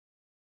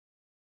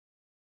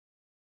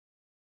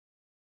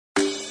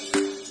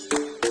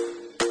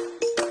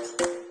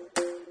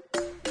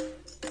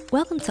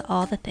Welcome to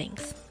All the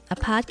Things, a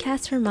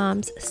podcast for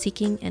moms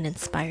seeking an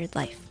inspired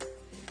life.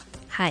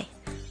 Hi,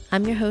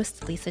 I'm your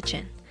host, Lisa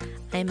Chin.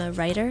 I am a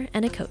writer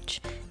and a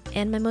coach,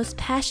 and my most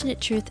passionate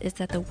truth is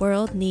that the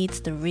world needs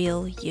the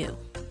real you.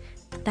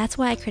 That's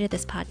why I created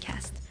this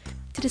podcast,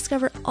 to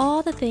discover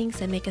all the things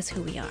that make us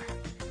who we are.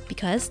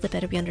 Because the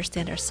better we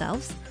understand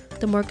ourselves,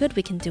 the more good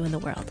we can do in the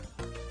world.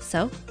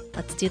 So,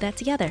 let's do that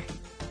together.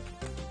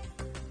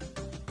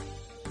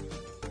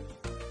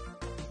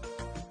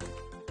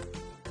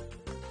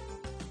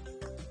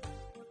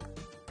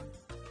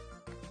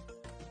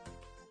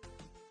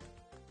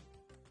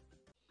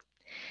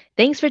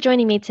 Thanks for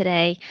joining me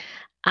today.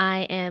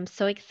 I am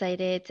so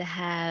excited to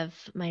have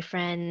my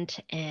friend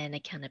and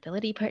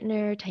accountability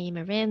partner,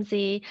 Taima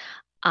Ramsey,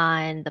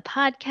 on the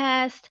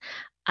podcast.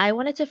 I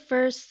wanted to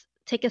first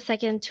take a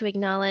second to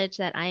acknowledge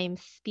that I am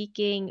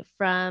speaking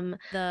from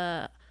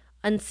the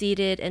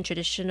unceded and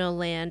traditional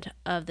land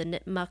of the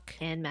Nipmuc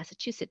and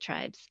Massachusetts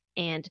tribes.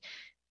 And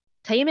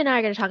Taima and I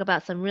are going to talk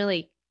about some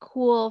really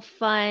cool,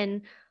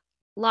 fun,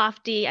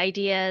 lofty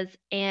ideas.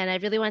 And I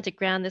really wanted to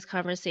ground this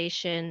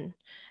conversation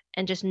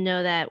and just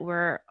know that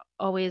we're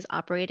always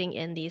operating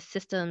in these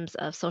systems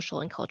of social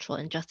and cultural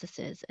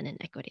injustices and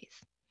inequities.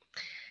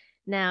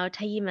 Now,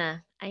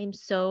 Taima, I am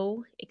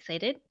so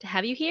excited to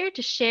have you here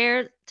to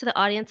share to the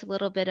audience a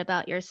little bit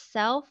about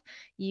yourself.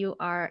 You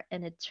are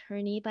an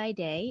attorney by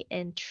day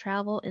and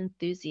travel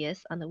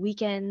enthusiast on the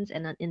weekends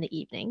and in the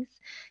evenings.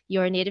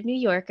 You're a native New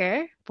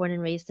Yorker, born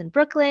and raised in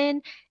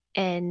Brooklyn,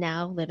 and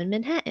now live in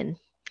Manhattan.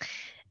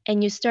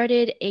 And you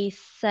started a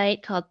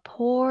site called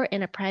Poor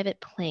in a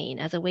Private Plane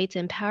as a way to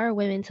empower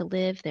women to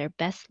live their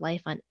best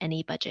life on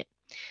any budget.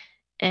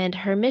 And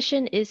her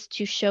mission is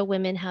to show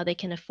women how they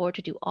can afford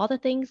to do all the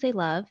things they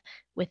love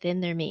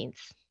within their means.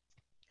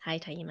 Hi,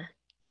 Taima.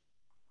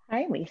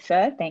 Hi,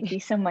 Lisa. Thank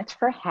you so much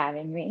for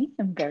having me.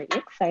 I'm very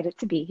excited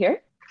to be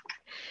here.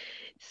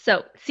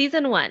 So,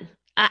 season one.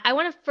 I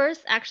want to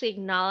first actually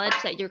acknowledge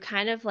that you're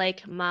kind of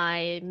like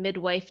my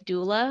midwife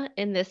doula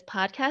in this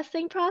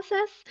podcasting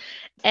process.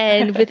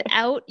 And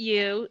without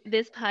you,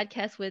 this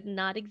podcast would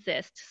not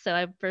exist. So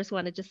I first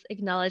want to just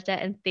acknowledge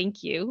that and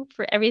thank you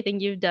for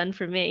everything you've done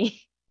for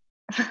me.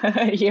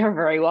 You're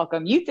very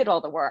welcome. You did all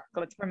the work.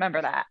 Let's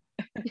remember that.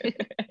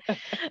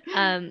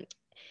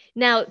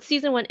 Now,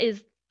 season one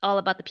is all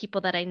about the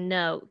people that I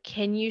know.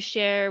 Can you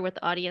share with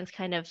the audience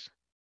kind of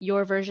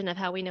your version of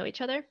how we know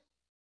each other?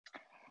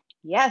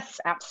 Yes,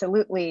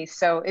 absolutely.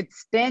 So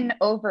it's been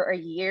over a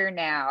year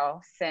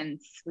now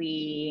since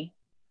we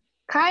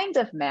kind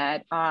of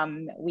met.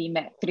 We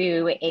met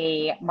through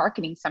a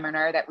marketing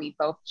seminar that we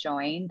both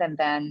joined, and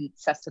then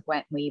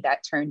subsequently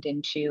that turned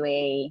into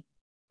a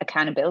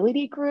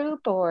accountability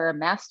group or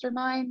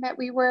mastermind that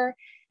we were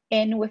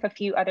in with a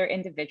few other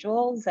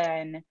individuals.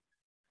 And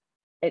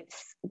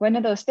it's one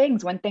of those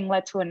things, one thing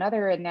led to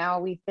another. And now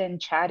we've been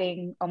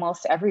chatting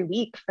almost every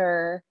week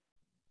for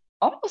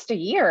almost a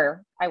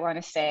year, I want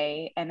to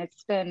say. And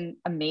it's been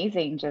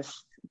amazing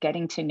just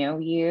getting to know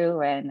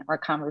you and our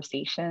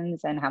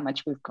conversations and how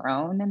much we've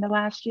grown in the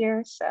last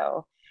year.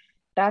 So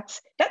that's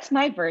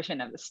my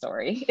version of the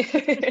story.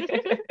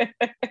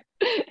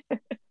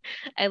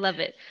 I love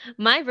it.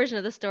 My version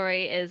of the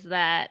story is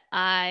that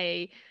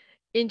I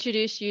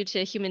introduced you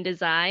to human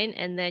design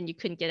and then you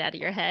couldn't get out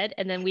of your head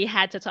and then we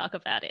had to talk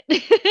about it.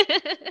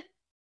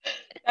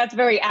 That's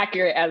very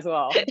accurate as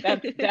well.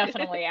 That's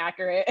definitely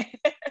accurate.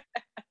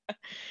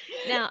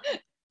 Now,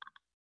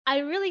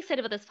 I'm really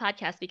excited about this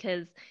podcast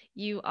because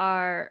you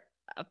are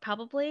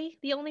probably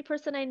the only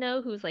person I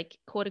know who's like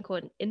quote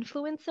unquote an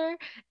influencer.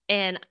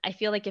 And I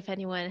feel like if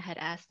anyone had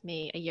asked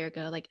me a year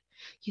ago, like,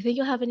 you think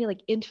you'll have any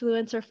like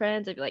influencer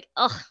friends? I'd be like,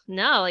 oh,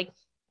 no, like,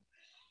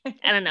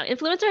 I don't know.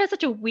 Influencer has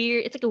such a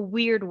weird, it's like a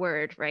weird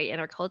word, right, in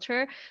our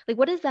culture. Like,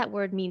 what does that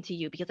word mean to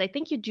you? Because I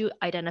think you do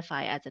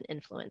identify as an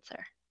influencer.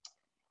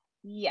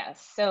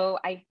 Yes. So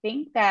I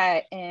think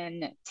that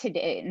in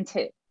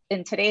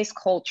today's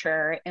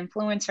culture,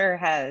 influencer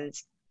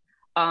has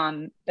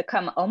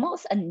become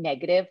almost a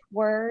negative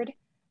word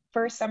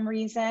for some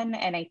reason.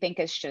 And I think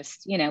it's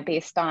just,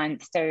 based on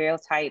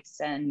stereotypes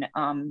and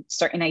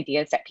certain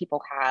ideas that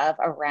people have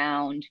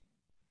around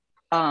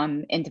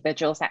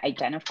individuals that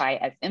identify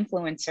as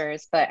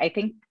influencers. But I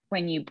think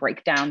when you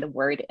break down the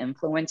word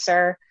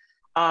influencer,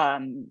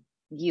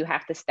 you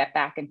have to step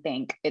back and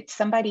think it's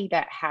somebody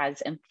that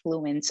has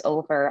influence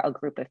over a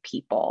group of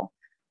people,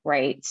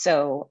 right?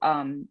 So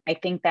I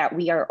think that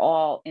we are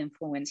all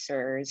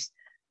influencers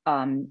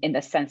in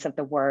the sense of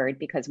the word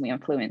because we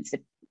influence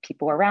the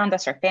people around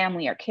us, our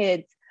family, our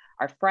kids,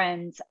 our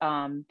friends.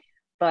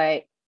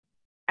 But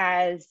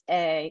as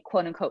a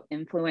quote unquote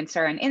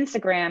influencer on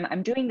Instagram,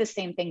 I'm doing the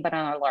same thing, but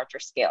on a larger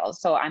scale.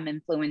 So I'm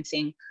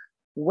influencing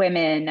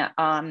women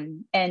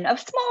and a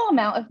small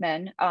amount of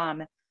men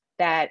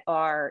that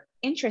are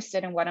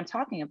interested in what I'm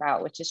talking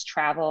about, which is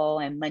travel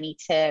and money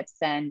tips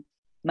and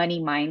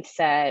money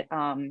mindset.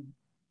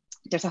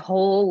 There's a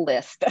whole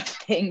list of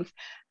things.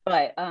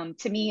 But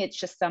to me, it's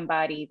just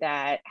somebody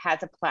that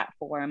has a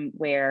platform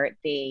where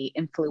they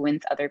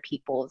influence other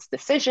people's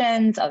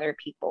decisions, other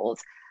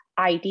people's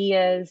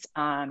ideas.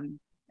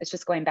 It's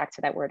just going back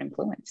to that word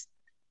influence.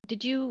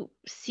 Did you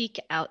seek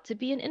out to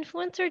be an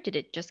influencer? Did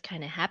it just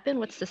kind of happen?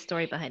 What's the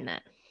story behind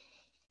that?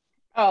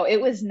 Oh,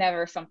 it was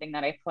never something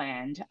that I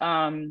planned.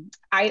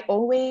 I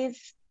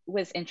always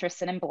was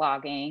interested in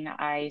blogging.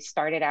 I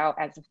started out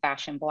as a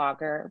fashion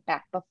blogger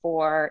back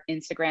before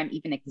Instagram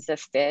even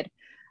existed.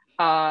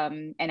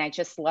 And I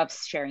just love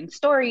sharing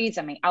stories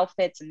and my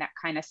outfits and that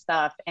kind of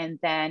stuff. And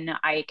then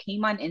I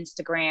came on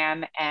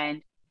Instagram,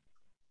 and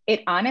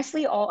it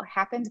honestly all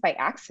happened by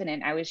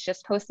accident. I was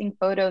just posting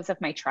photos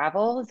of my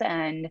travels,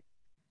 and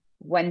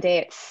one day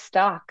it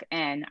stuck,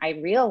 and I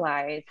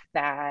realized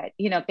that,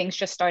 things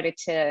just started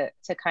to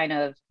kind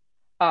of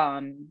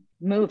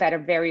move at a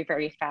very,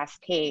 very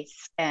fast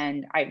pace.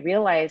 And I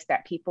realized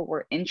that people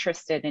were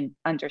interested in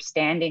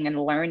understanding and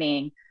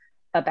learning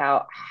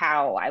about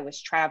how I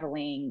was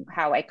traveling,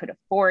 how I could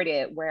afford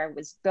it, where I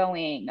was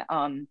going,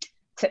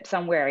 tips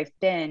on where I've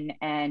been.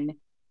 And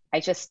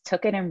I just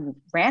took it and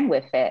ran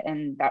with it.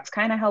 And that's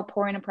kind of how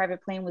Pouring a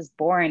Private Plane was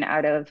born,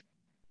 out of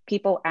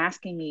people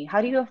asking me,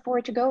 how do you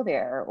afford to go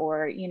there?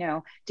 Or,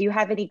 do you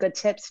have any good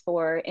tips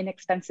for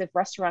inexpensive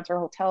restaurants or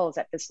hotels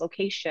at this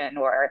location?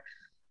 Or,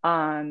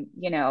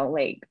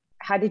 like,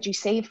 how did you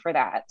save for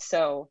that?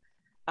 So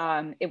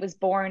it was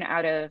born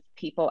out of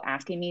people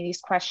asking me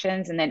these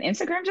questions. And then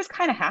Instagram just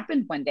kind of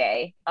happened one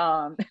day.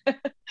 And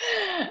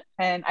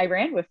I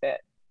ran with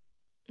it.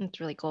 It's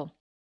really cool.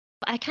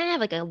 I kind of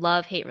have like a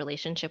love-hate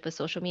relationship with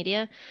social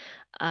media.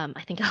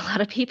 I think a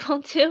lot of people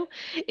do.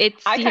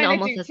 It's I seen kind of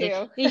almost do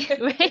as if,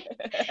 too. right?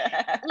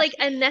 Like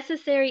a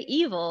necessary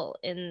evil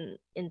in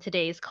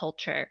today's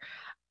culture.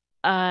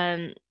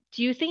 Um,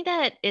 do you think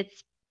that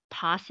it's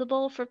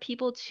possible for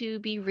people to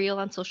be real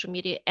on social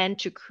media and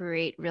to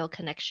create real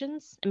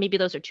connections? And maybe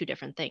those are two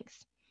different things.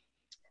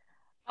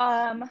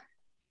 um,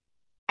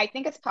 I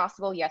think it's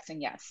possible, yes and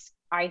yes.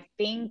 I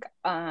think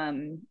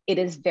it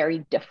is very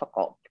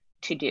difficult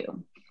to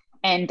do.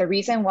 And the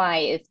reason why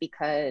is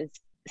because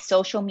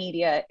social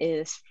media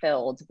is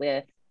filled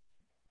with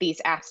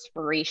these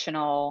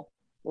aspirational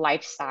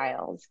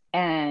lifestyles.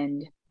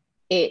 And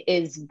it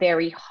is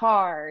very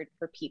hard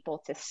for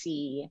people to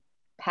see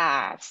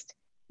past,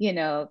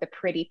 the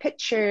pretty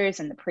pictures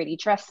and the pretty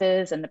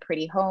dresses and the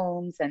pretty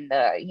homes and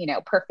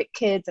the, perfect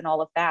kids and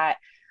all of that.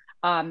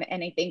 And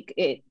I think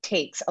it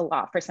takes a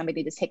lot for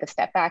somebody to take a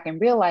step back and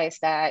realize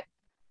that,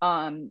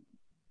 um,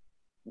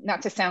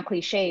 not to sound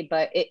cliche,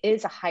 but it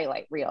is a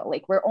highlight reel.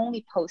 Like, we're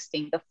only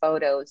posting the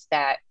photos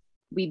that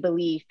we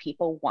believe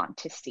people want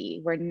to see.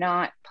 We're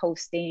not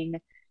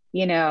posting,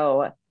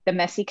 the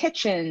messy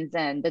kitchens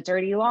and the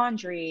dirty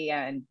laundry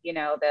and,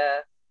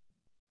 the,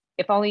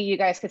 if only you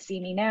guys could see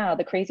me now,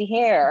 the crazy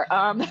hair.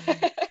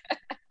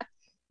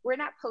 We're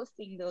not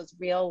posting those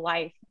real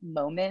life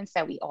moments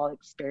that we all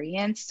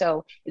experience.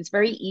 So it's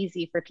very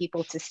easy for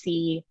people to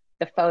see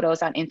the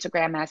photos on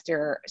Instagram as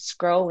they're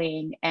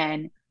scrolling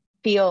and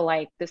feel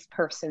like this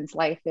person's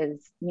life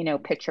is,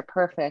 picture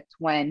perfect,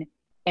 when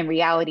in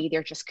reality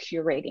they're just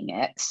curating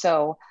it.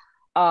 So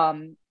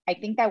I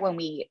think that when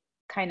we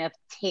kind of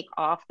take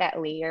off that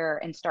layer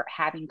and start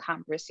having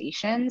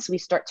conversations, we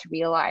start to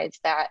realize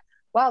that,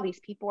 wow, these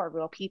people are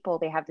real people.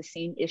 They have the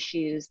same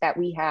issues that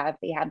we have.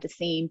 They have the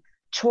same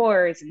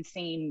chores and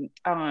same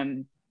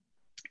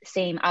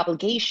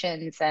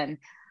obligations. And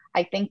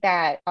I think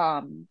that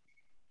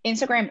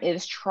Instagram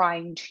is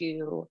trying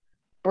to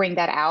bring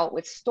that out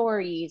with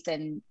stories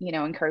and,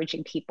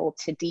 encouraging people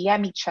to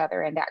DM each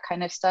other and that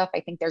kind of stuff. I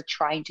think they're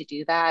trying to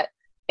do that,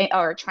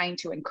 or trying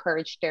to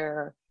encourage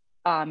their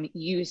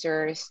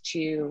users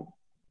to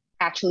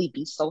actually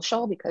be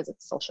social, because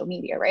it's social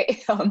media,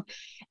 right?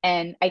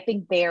 And I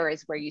think there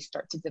is where you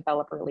start to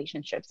develop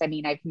relationships. I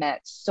mean, I've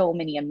met so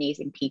many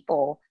amazing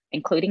people,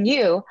 including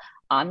you,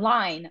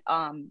 online.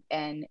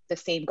 And the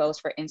same goes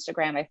for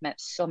Instagram. I've met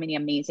so many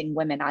amazing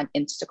women on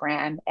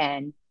Instagram,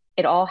 and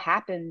it all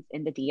happens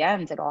in the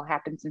DMs, it all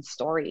happens in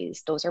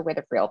stories. Those are where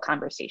the real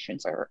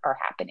conversations are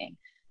happening.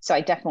 So I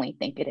definitely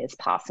think it is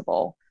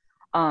possible.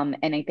 And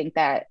I think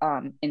that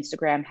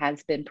Instagram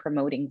has been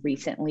promoting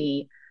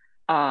recently,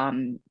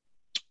 um,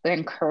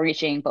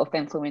 encouraging both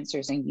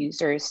influencers and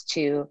users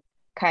to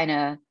kind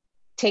of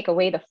take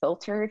away the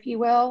filter, if you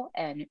will,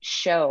 and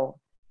show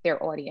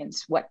their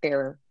audience what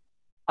they're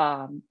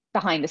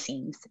behind the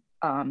scenes.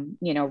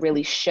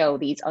 Really show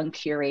these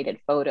uncurated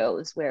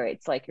photos where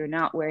it's like you're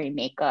not wearing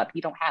makeup,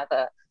 you don't have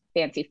a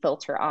fancy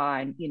filter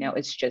on,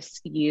 it's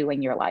just you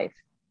and your life.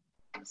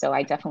 So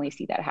I definitely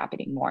see that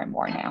happening more and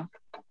more now.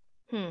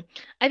 Hmm.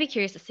 I'd be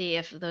curious to see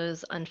if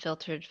those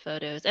unfiltered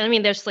photos, and I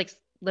mean, there's like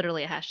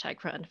literally a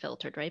hashtag for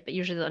unfiltered, right? But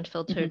usually the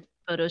unfiltered Mhm.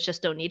 photos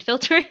just don't need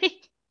filtering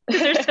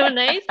because they're so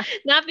nice,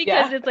 not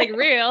because Yeah. it's like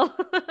real.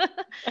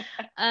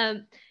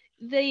 um,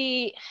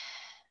 the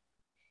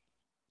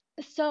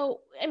so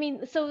I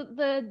mean, so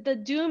the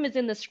doom is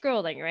in the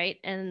scrolling, right?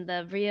 And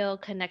the real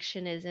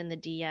connection is in the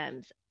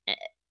DMs.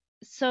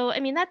 So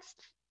I mean, that's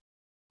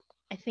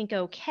I think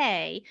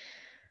okay.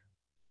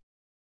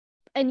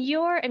 And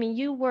I mean,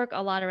 you work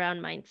a lot around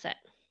mindset.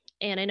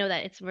 and I know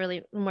that it's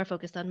really more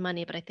focused on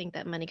money, but I think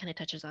that money kind of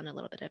touches on a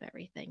little bit of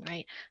everything,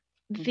 right?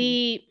 Hmm.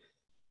 The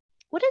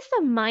What is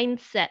the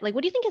mindset? Like,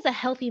 what do you think is a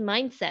healthy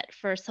mindset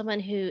for someone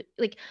who,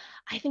 like,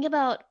 I think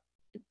about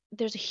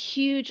there's a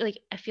huge, like,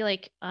 I feel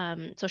like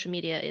social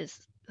media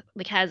is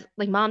like has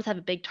like moms have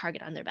a big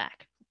target on their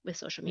back with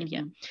social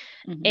media.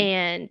 Hmm. Hmm.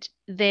 And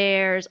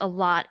there's a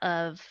lot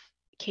of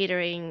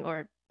catering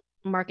or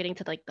marketing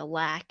to like the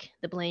lack,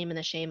 the blame and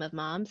the shame of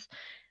moms.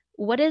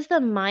 What is the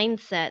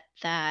mindset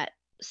that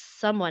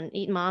someone,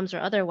 moms or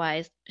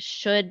otherwise,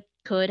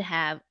 could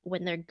have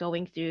when they're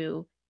going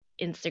through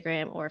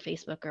Instagram or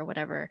Facebook or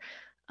whatever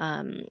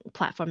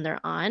platform they're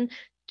on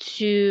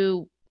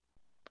to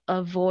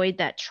avoid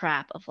that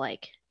trap of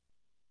like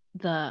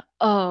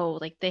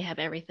like they have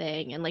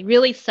everything and like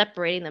really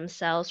separating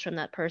themselves from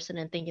that person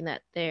and thinking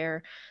that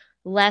they're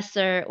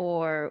lesser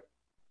or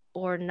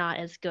not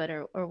as good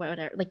or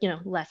whatever, like,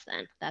 less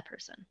than that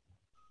person.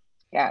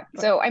 Yeah.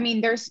 Or, So I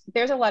mean, there's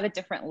a lot of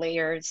different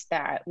layers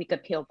that we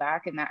could peel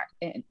back in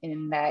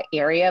that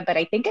area, but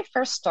I think it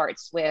first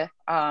starts with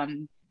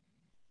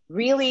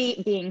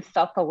really being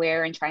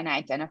self-aware and trying to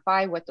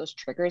identify what those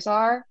triggers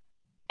are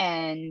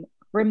and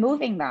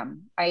removing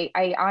them.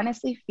 I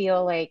honestly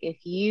feel like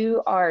if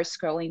you are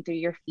scrolling through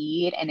your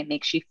feed and it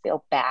makes you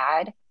feel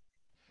bad,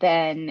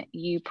 then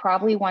you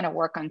probably want to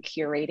work on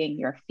curating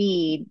your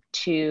feed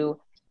to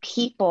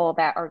people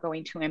that are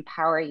going to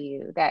empower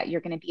you, that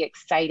you're going to be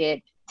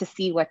excited to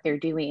see what they're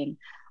doing.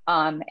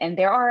 And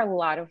there are a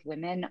lot of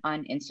women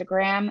on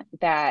Instagram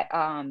that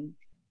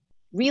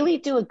really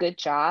do a good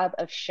job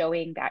of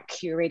showing that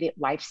curated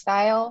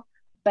lifestyle,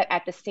 but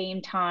at the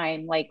same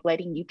time, like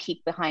letting you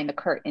peek behind the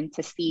curtain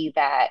to see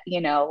that,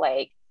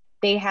 like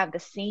they have the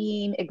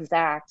same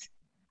exact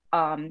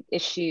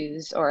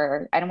issues,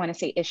 or I don't want to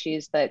say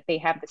issues, but they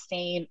have the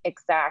same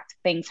exact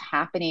things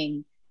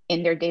happening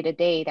in their day to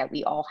day that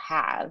we all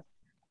have.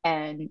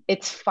 And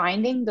it's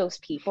finding those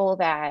people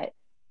that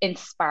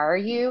inspire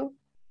you,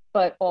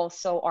 but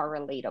also are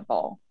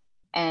relatable.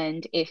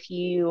 And if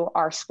you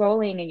are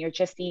scrolling and you're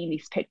just seeing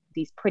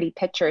these pretty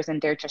pictures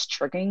and they're just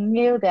triggering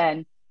you,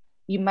 then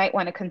you might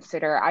want to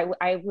consider.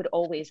 I would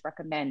always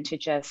recommend to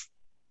just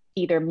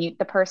either mute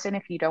the person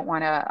if you don't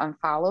want to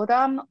unfollow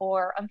them,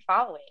 or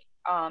unfollowing.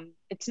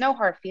 It's no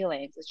hard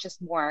feelings. It's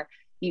just more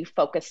you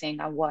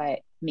focusing on what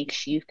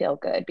makes you feel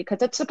good,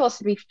 because it's supposed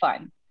to be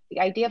fun.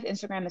 The idea of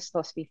Instagram is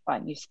supposed to be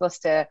fun. You're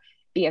supposed to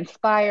be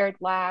inspired,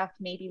 laugh,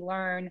 maybe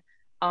learn.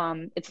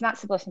 It's not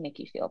supposed to make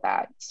you feel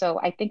bad. So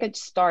I think it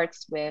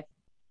starts with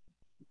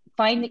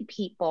finding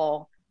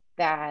people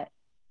that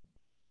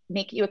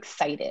make you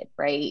excited,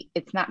 right?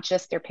 It's not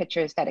just their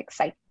pictures that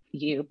excite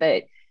you,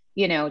 but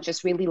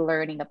just really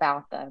learning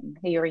about them,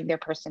 hearing their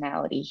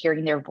personality,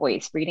 hearing their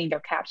voice, reading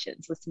their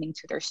captions, listening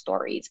to their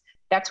stories.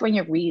 That's when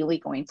you're really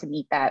going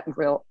to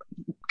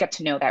get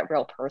to know that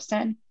real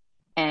person.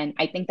 And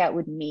I think that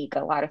would make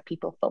a lot of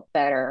people feel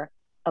better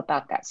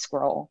about that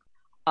scroll.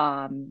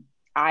 Um,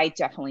 I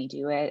definitely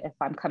do it if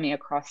I'm coming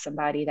across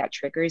somebody that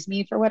triggers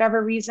me for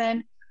whatever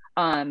reason.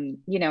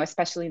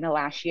 Especially in the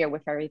last year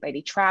with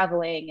everybody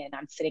traveling and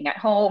I'm sitting at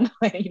home,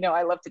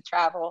 I love to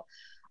travel.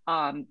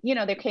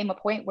 There came a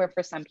point where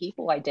for some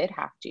people I did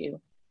have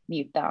to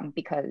mute them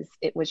because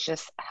it was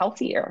just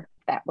healthier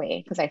that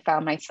way, because I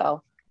found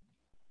myself,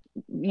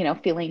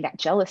 feeling that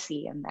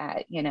jealousy and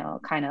that,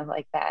 kind of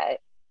like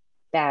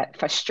that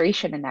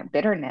frustration and that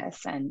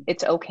bitterness. And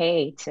it's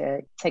okay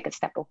to take a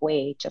step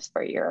away just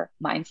for your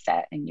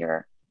mindset and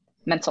your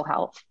mental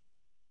health.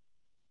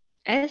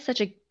 that is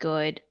such a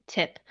good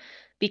tip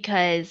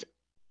because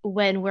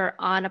when we're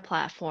on a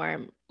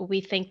platform,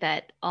 we think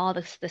that all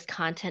this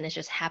content is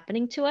just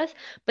happening to us,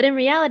 but in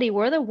reality,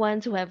 we're the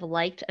ones who have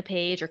liked a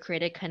page or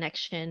created a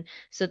connection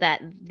so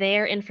that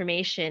their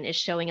information is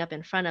showing up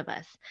in front of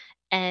us.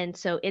 And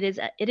so it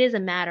is a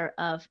matter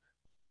of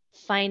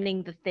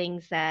finding the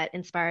things that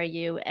inspire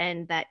you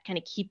and that kind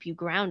of keep you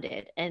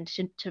grounded and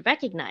to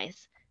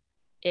recognize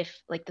if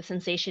like the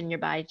sensation in your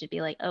body to be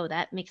like, oh,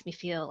 that makes me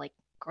feel like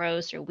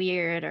gross or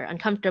weird or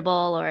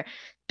uncomfortable or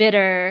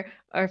bitter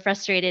or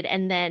frustrated,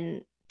 and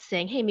then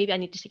saying, hey, maybe I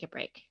need to take a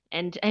break.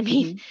 And I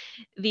mean,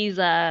 Mm-hmm. these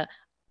uh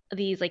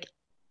these like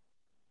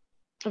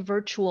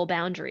virtual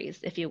boundaries,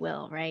 if you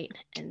will, right?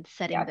 And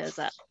setting those Yes.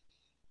 up.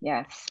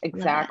 Yes, Love that.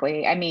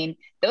 exactly. I mean,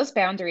 those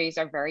boundaries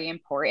are very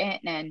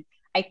important. And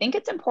I think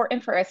it's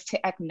important for us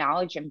to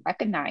acknowledge and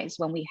recognize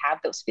when we have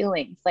those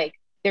feelings. Like,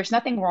 there's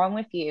nothing wrong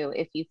with you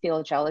if you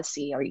feel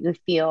jealousy or you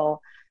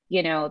feel,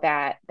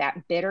 that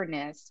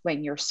bitterness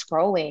when you're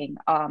scrolling.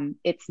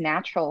 It's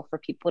natural for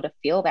people to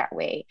feel that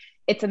way.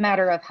 It's a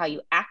matter of how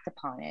you act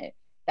upon it.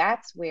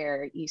 That's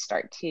where we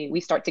start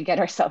to get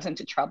ourselves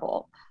into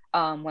trouble,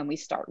 when we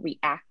start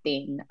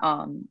reacting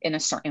in a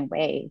certain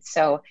way.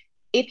 So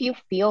if you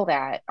feel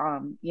that,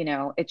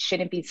 it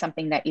shouldn't be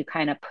something that you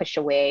kind of push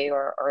away,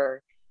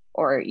 or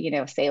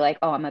say like,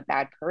 oh, I'm a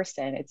bad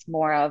person. It's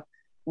more of,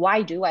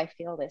 why do I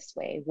feel this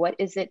way? What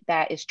is it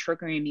that is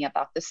triggering me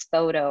about this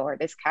photo or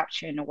this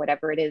caption or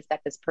whatever it is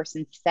that this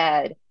person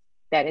said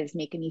that is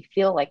making me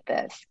feel like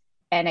this?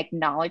 and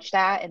acknowledge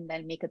that and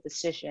then make a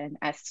decision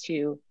as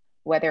to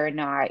whether or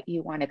not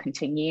you want to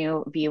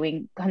continue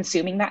viewing,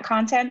 consuming that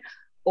content,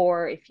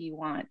 or if you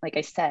want, like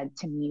I said,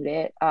 to mute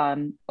it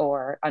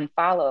or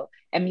unfollow.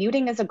 And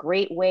muting is a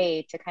great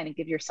way to kind of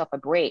give yourself a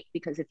break,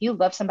 because if you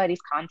love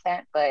somebody's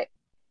content, but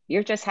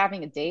you're just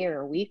having a day or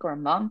a week or a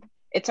month,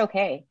 it's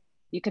okay.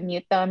 You can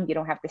mute them. You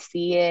don't have to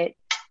see it.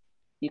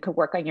 You could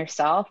work on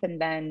yourself and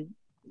then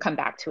come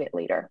back to it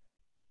later.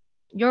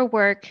 Your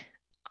work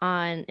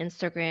on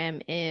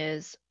Instagram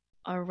is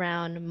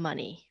around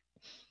money,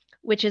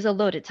 which is a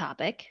loaded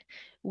topic,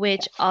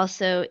 which Yes.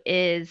 also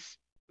is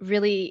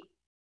really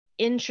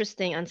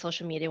interesting on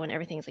social media when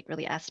everything's like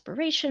really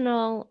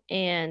aspirational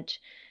and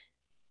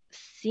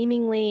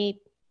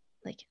seemingly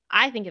like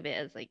I think of it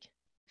as like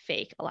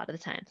fake a lot of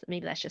the times.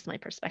 Maybe that's just my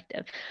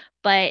perspective.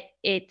 But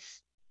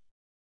it's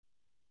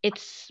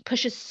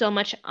pushes so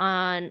much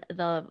on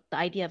the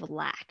idea of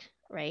lack,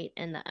 right?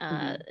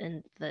 Mm-hmm.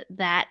 And the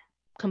that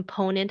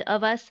component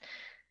of us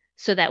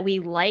so that we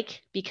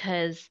like the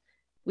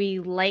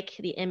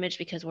image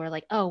because we're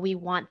like, oh, we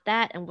want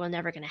that and we're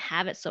never going to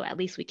have it. So at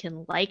least we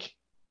can like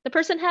the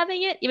person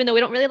having it, even though we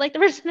don't really like the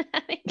person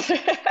having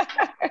it.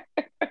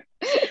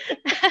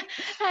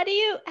 How do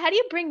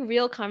you bring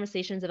real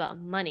conversations about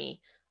money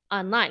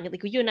online?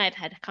 Like you and I have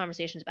had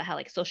conversations about how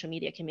like social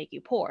media can make you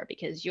poor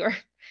because you're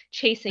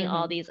chasing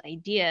all Mm-hmm. these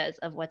ideas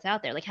of what's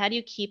out there. Like how do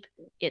you keep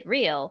it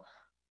real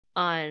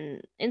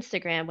on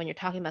Instagram when you're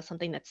talking about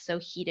something that's so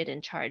heated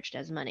and charged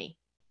as money?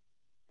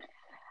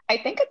 I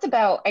think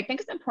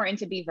it's important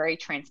to be very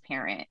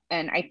transparent.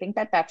 And I think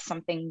that that's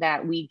something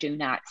that we do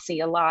not see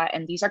a lot.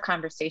 And these are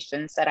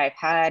conversations that I've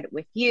had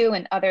with you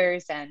and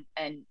others.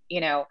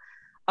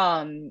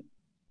 Um,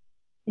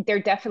 there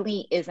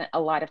definitely isn't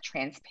a lot of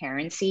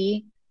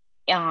transparency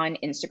on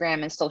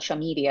Instagram and social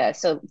media.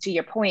 So to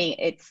your point,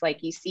 it's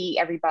like you see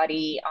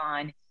everybody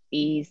on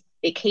these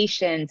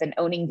vacations and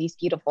owning these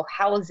beautiful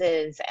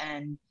houses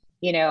and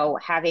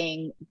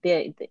having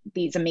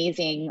these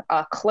amazing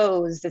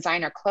clothes,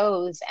 designer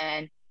clothes,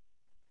 and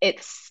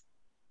it's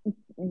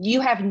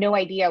you have no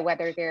idea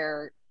whether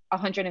they're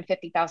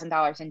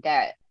 $150,000 in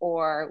debt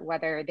or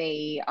whether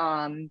they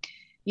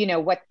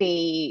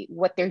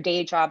what their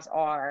day jobs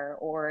are,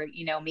 or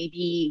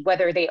maybe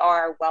whether they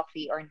are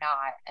wealthy or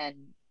not. And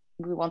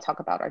we won't talk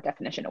about our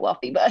definition of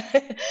wealthy, but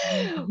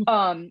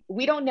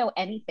we don't know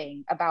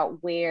anything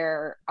about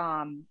where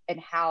and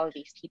how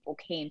these people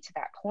came to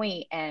that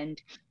point.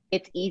 And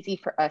it's easy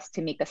for us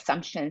to make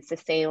assumptions to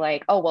say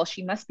like, oh well,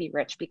 she must be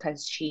rich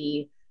because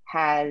she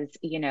has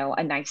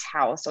a nice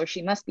house, or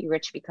she must be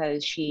rich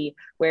because she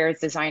wears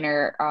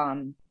designer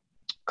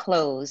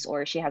clothes,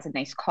 or she has a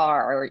nice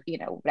car, or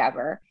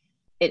whatever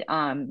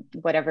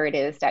whatever it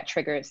is that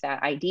triggers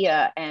that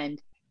idea.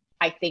 And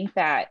I think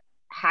that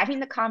having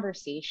the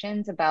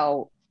conversations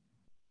about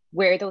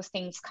where those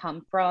things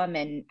come from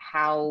and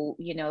how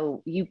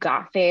you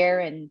got there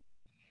and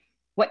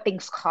what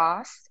things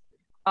cost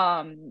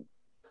um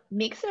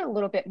makes it a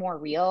little bit more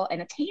real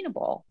and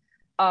attainable.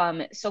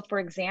 So for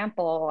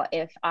example,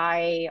 if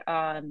I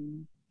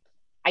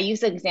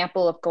use the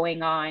example of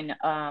going on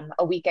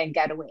a weekend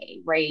getaway,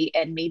 right?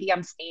 And maybe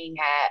I'm staying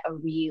at a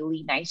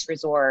really nice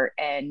resort,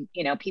 and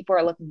people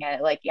are looking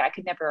at it like, yeah, I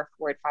could never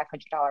afford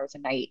 $500 a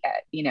night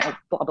at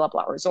blah blah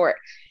blah resort.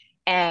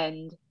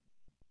 And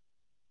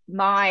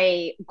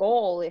my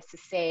goal is to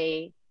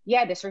say,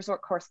 yeah, this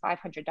resort costs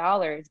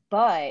 $500,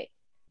 but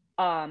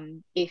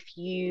if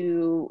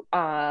you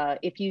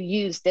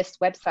use this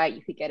website,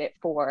 you could get it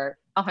for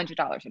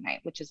 $100 a night,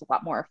 which is a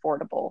lot more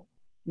affordable,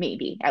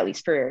 maybe at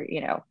least for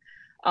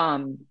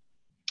um,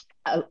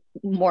 uh,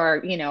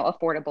 more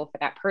affordable for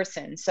that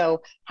person.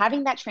 So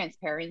having that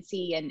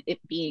transparency and it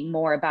being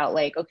more about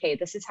like, okay,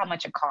 this is how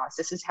much it costs,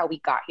 this is how we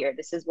got here,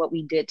 this is what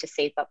we did to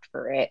save up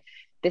for it,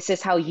 this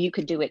is how you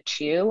could do it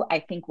too, I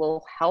think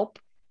will help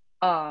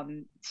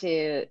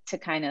to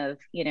kind of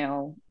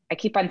I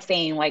keep on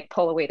saying like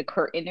pull away the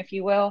curtain, if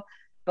you will,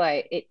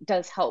 but it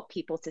does help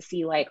people to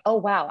see like, oh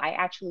wow, I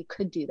actually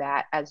could do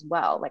that as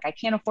well. Like I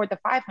can't afford the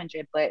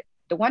 500, but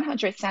the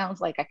 100 sounds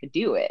like I could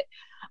do it.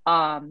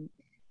 um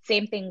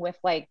Same thing with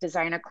like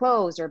designer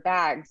clothes or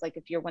bags. Like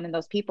if you're one of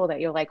those people that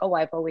you're like, oh,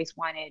 I've always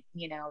wanted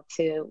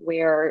to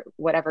wear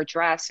whatever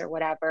dress or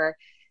whatever,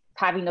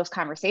 having those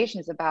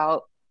conversations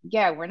about,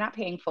 yeah, we're not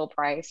paying full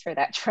price for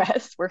that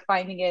dress. We're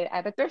finding it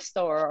at a thrift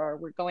store, or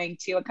we're going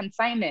to a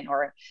consignment,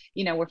 or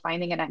we're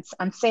finding it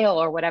on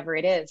sale or whatever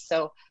it is.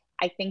 So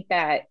I think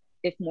that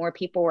if more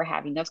people were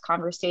having those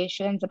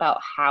conversations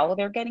about how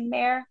they're getting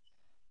there,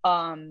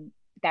 um,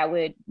 that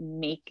would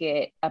make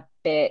it a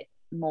bit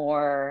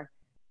more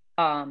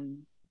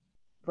um,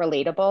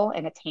 relatable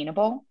and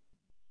attainable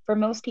for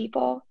most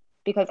people.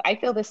 Because I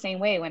feel the same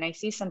way when I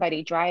see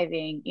somebody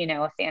driving,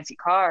 a fancy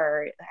car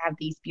or have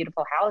these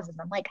beautiful houses.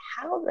 I'm like,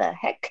 how the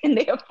heck can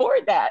they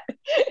afford that?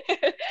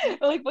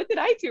 Like, what did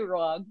I do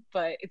wrong?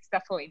 But it's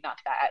definitely not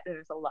that.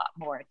 There's a lot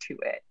more to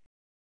it.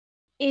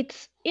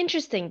 It's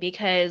interesting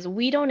because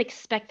we don't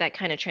expect that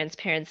kind of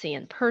transparency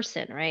in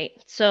person, right?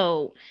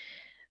 So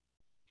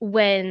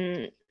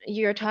when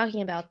you're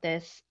talking about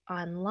this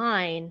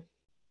online,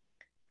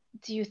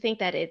 do you think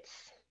that it's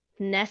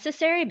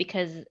necessary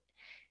because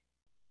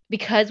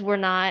we're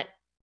not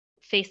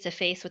face to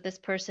face with this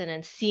person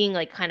and seeing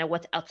like kind of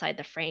what's outside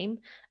the frame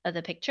of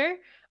the picture?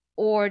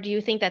 Or do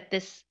you think that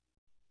this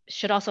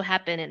should also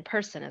happen in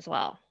person as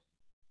well?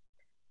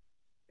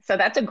 So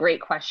that's a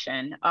great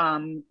question.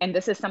 And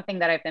this is something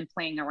that I've been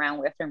playing around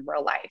with in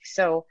real life.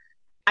 So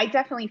I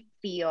definitely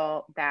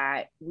feel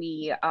that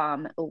we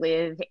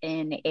live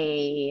in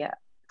a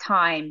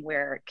time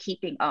where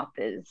keeping up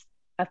is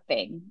a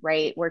thing,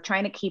 right? We're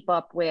trying to keep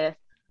up with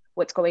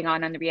what's going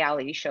on the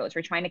reality shows.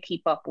 We're trying to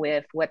keep up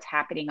with what's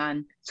happening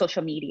on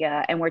social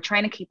media, and we're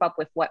trying to keep up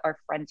with what our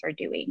friends are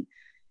doing.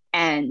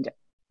 And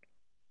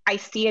I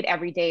see it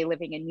every day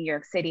living in New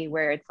York City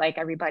where it's like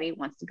everybody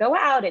wants to go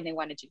out and they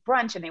want to do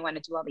brunch and they want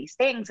to do all these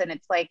things. And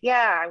it's like,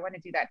 yeah, I want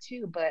to do that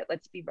too, but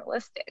let's be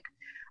realistic.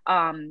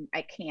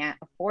 I can't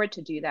afford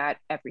to do that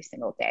every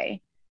single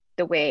day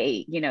the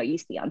way, you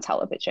see on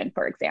television,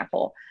 for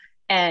example.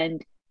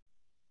 And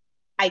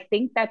I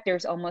think that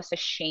there's almost a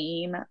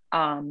shame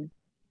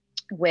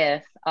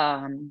with,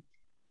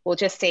 we'll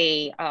just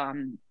say,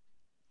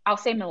 I'll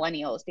say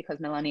millennials because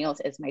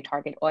millennials is my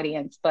target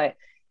audience, but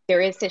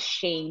there is this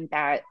shame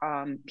that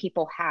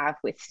people have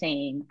with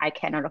saying, I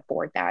cannot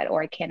afford that,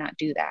 or I cannot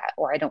do that,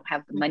 or I don't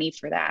have the money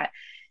for that.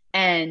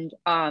 And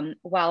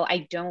while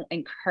I don't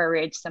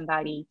encourage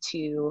somebody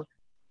to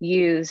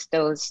use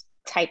those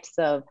types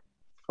of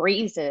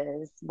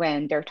phrases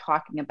when they're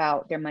talking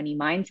about their money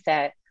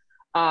mindset,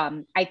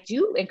 I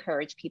do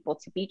encourage people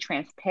to be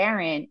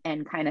transparent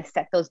and kind of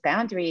set those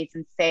boundaries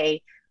and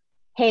say,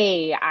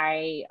 hey,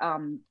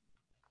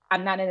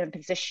 I'm not in a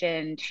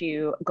position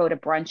to go to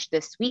brunch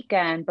this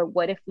weekend, but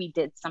what if we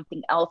did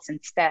something else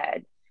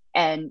instead?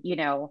 And,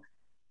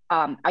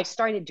 I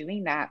started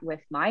doing that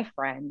with my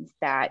friends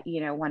that,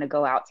 want to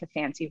go out to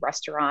fancy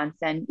restaurants.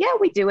 And yeah,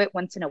 we do it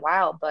once in a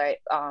while, but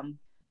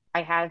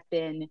I have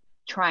been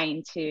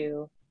trying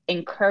to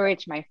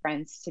encourage my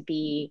friends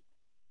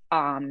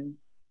um,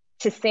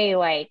 to say,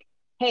 like,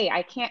 hey,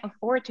 I can't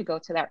afford to go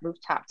to that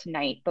rooftop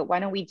tonight, but why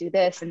don't we do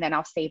this? And then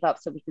I'll save up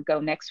so we could go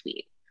next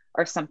week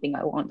or something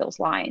along those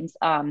lines.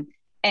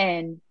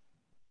 And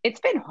it's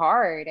been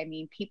hard. I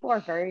mean, people are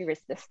very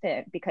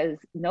resistant because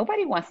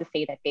nobody wants to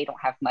say that they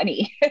don't have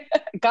money.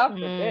 God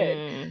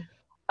forbid.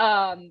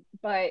 Mm.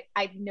 But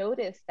I've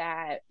noticed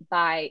that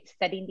by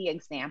setting the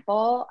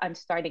example, I'm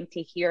starting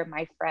to hear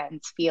my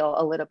friends feel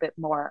a little bit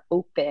more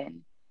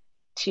open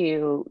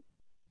to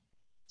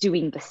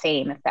doing the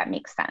same, if that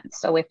makes sense.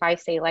 So if I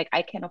say, like,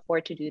 I can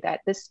afford to do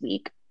that this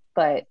week,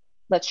 but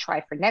let's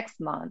try for next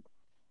month.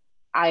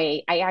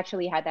 I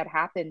actually had that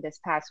happen this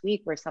past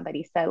week where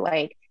somebody said,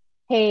 like,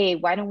 hey,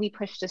 why don't we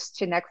push this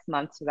to next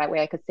month so that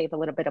way I could save a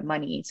little bit of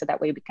money so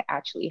that way we could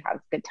actually have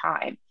a good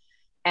time.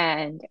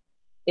 And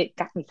it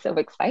got me so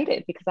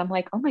excited because I'm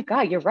like, oh my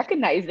God, you're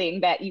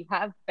recognizing that you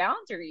have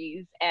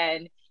boundaries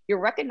and you're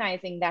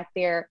recognizing that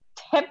they're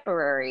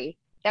temporary.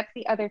 That's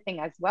the other thing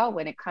as well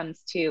when it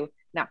comes to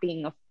not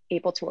being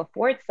able to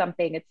afford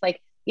something. It's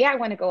like, yeah, I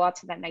want to go out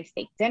to that nice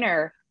steak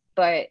dinner,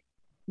 but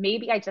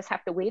maybe I just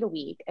have to wait a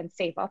week and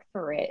save up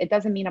for it. It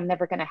doesn't mean I'm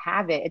never going to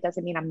have it. It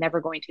doesn't mean I'm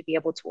never going to be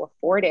able to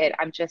afford it.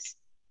 I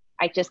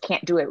just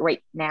can't do it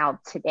right now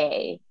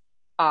today.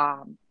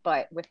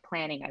 But with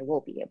planning, I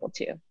will be able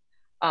to.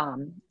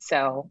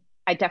 So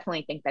I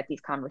definitely think that these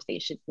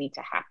conversations need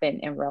to happen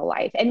in real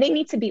life and they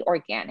need to be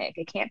organic.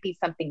 It can't be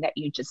something that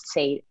you just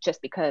say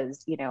just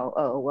because,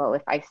 oh, well,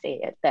 if I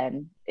say it,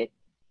 then it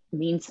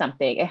means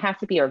something. It has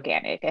to be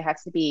organic. It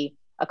has to be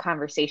a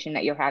conversation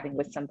that you're having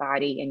with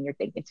somebody and you're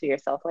thinking to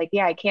yourself, like,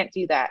 yeah, I can't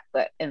do that,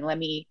 but, and let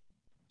me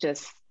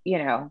just,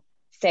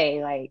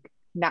 say, like,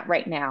 not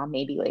right now,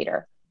 maybe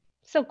later.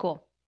 So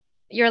cool.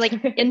 You're like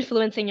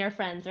influencing your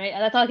friends, right?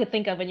 That's all I could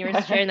think of when you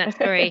were sharing that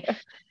story.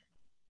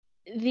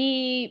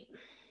 The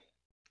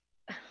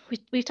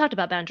we've talked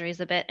about boundaries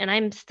a bit, and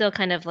I'm still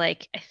kind of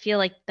like I feel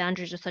like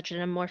boundaries are such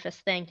an amorphous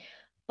thing.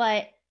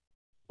 But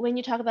when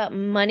you talk about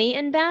money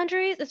and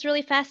boundaries, it's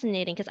really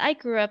fascinating because I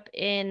grew up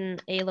in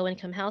a low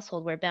income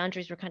household where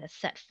boundaries were kind of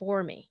set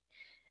for me.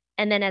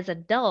 And then as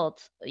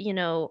adults,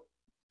 uh,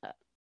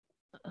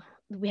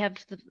 we have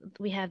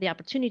we have the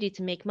opportunity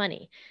to make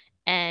money.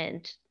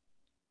 And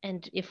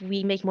and if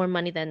we make more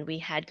money than we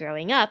had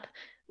growing up,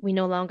 we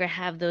no longer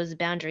have those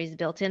boundaries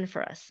built in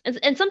for us.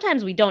 And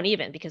sometimes we don't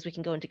even because we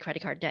can go into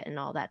credit card debt and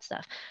all that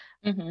stuff.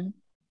 Mm-hmm.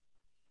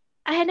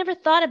 I had never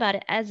thought about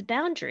it as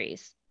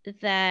boundaries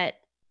that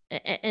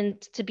and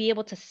to be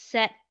able to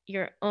set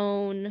your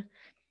own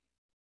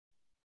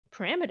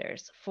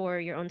parameters for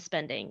your own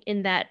spending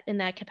in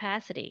that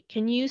capacity.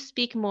 Can you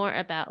speak more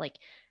about like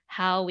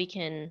how we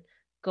can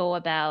go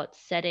about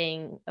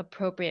setting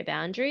appropriate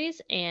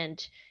boundaries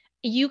and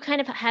you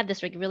kind of have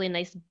this like really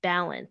nice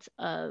balance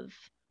of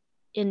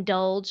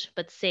indulge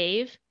but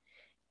save,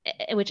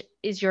 which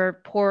is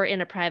your pour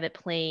in a private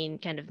plane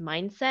kind of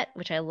mindset,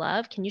 which I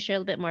love. Can you share a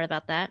little bit more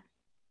about that?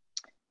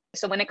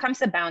 So when it comes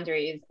to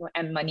boundaries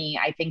and money,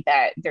 I think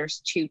that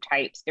there's two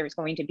types. There's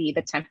going to be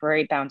the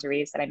temporary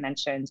boundaries that I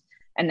mentioned,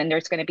 and then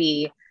there's going to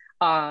be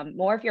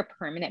more of your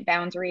permanent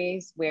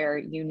boundaries where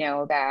you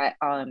know that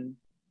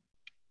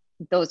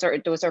those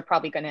are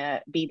probably going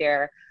to be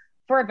there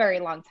for a very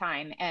long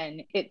time.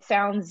 And it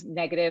sounds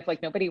negative,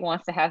 like nobody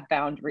wants to have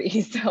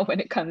boundaries when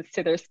it comes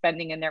to their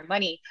spending and their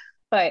money.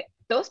 But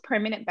those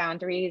permanent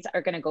boundaries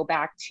are going to go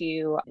back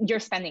to your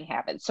spending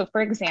habits. So,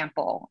 for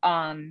example,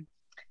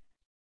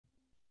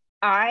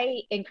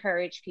 I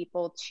encourage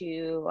people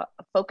to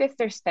focus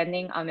their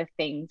spending on the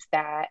things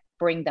that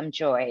bring them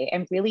joy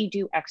and really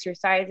do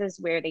exercises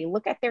where they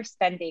look at their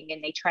spending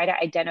and they try to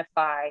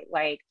identify,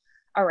 like,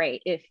 all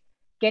right, if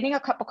getting a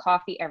cup of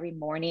coffee every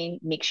morning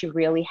makes you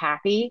really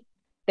happy,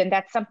 then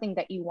that's something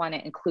that you want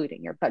to include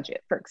in your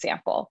budget, for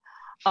example.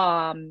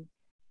 Um,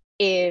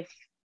 if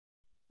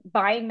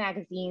buying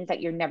magazines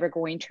that you're never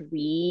going to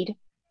read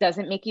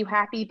doesn't make you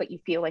happy, but you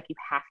feel like you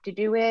have to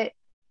do it,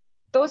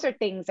 those are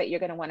things that you're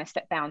going to want to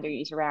set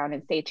boundaries around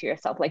and say to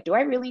yourself, like, do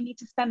I really need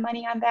to spend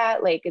money on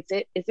that? Like, is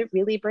it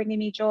really bringing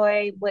me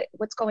joy?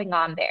 What's going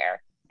on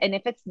there? And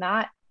if it's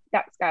not,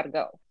 that's got to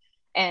go.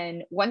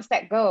 And once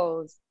that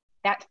goes,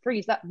 that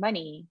frees up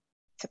money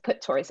to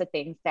put towards the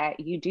things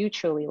that you do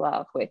truly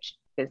love, which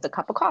is a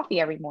cup of coffee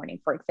every morning,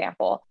 for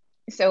example.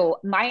 So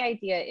my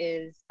idea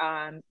is,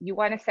 you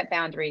want to set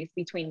boundaries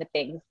between the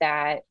things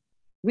that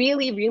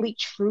really, really,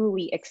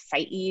 truly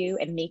excite you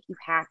and make you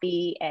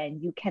happy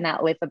and you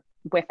cannot live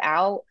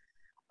without,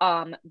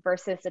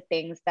 versus the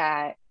things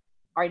that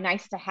are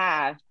nice to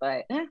have,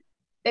 but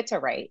it's all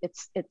right.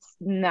 It's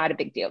not a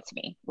big deal to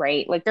me,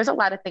 right? Like there's a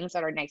lot of things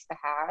that are nice to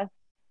have,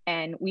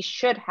 and we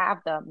should have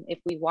them if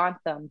we want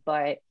them,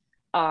 but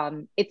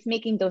it's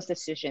making those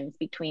decisions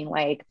between,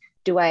 like,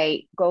 do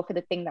I go for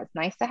the thing that's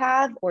nice to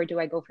have, or do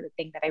I go for the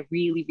thing that I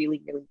really,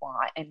 really, really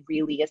want and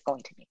really is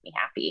going to make me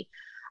happy?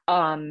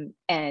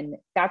 And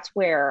that's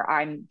where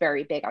I'm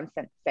very big on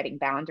setting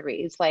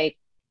boundaries. Like,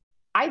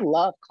 I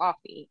love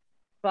coffee,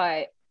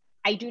 but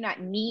I do not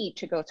need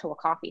to go to a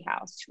coffee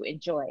house to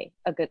enjoy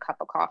a good cup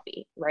of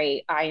coffee,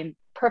 right? I am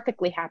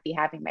perfectly happy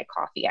having my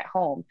coffee at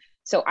home.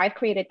 So I've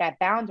created that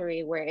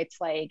boundary where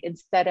it's like,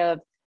 instead of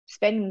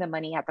spending the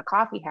money at the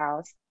coffee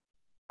house,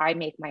 I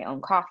make my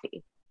own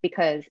coffee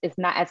because it's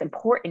not as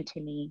important to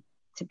me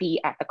to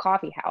be at the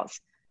coffee house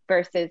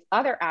versus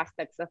other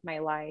aspects of my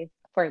life.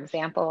 For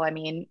example, I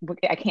mean,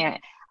 I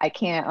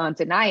can't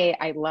deny it.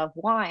 I love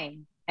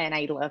wine and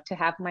I love to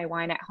have my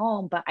wine at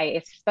home, but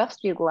I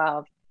especially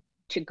love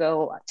to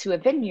go to a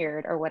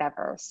vineyard or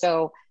whatever.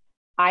 So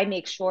I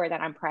make sure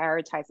that I'm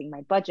prioritizing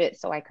my budget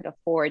so I could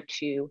afford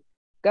to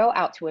go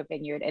out to a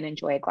vineyard and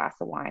enjoy a glass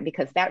of wine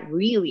because that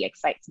really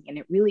excites me and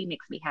it really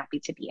makes me happy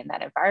to be in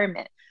that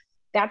environment.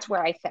 That's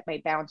where I set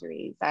my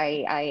boundaries.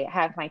 I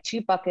have my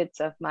two buckets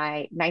of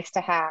my nice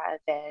to have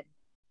and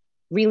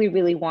really,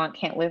 really want,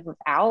 can't live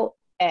without.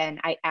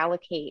 And I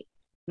allocate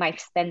my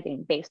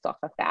spending based off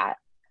of that.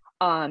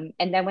 And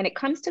then when it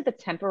comes to the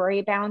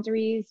temporary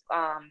boundaries,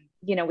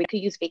 we could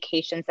use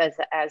vacations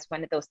as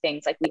one of those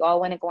things. Like we all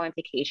want to go on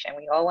vacation.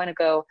 We all want to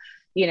go,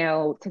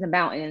 to the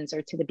mountains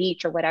or to the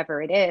beach or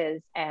whatever it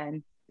is.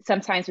 And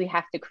sometimes we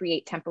have to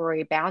create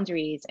temporary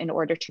boundaries in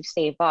order to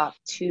save up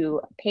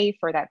to pay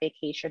for that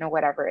vacation or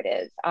whatever it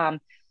is.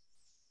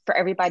 For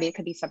everybody, it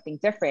could be something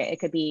different. It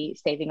could be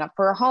saving up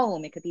for a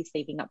home. It could be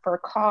saving up for a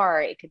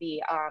car. It could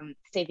be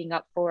saving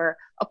up for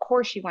a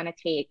course you want to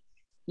take.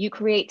 You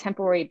create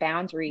temporary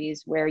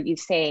boundaries where you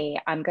say,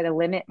 I'm going to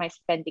limit my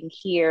spending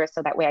here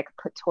so that way I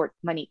could put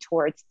money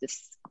towards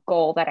this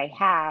goal that I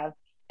have.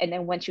 And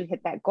then once you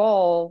hit that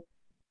goal,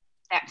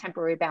 that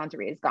temporary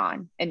boundary is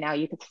gone. And now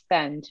you could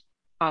spend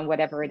on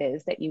whatever it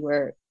is that you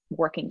were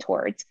working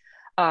towards.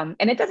 And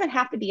it doesn't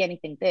have to be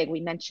anything big. We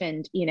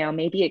mentioned,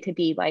 maybe it could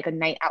be like a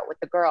night out with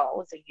the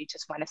girls, and you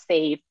just want to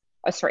save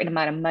a certain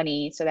amount of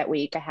money so that way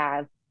you could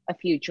have a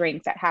few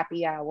drinks at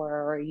happy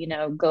hour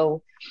or,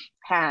 go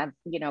have,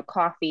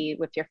 coffee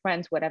with your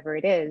friends, whatever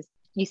it is.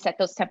 You set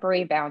those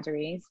temporary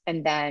boundaries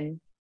and then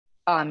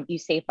you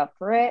save up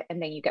for it.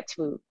 And then you get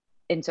to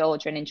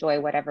indulge and enjoy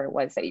whatever it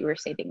was that you were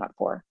saving up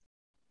for.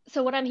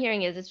 So what I'm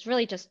hearing is it's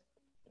really just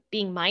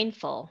being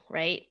mindful,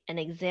 right? And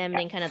Yes,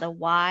 examining kind of the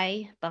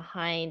why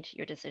behind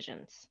your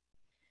decisions.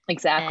 And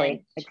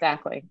exactly.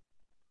 Exactly.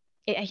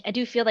 I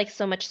do feel like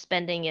so much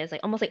spending is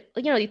like almost like,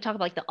 you talk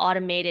about like the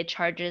automated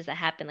charges that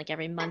happen like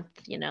every month,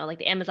 like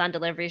the Amazon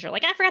deliveries are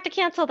like, I forgot to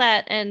cancel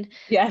that.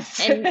 Yes.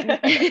 And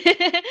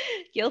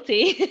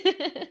guilty.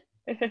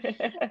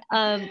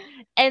 Um,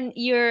 and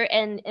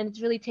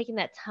it's really taking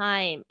that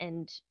time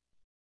and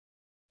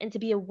to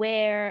be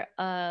aware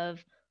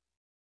of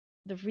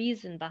the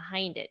reason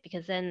behind it,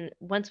 because then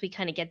once we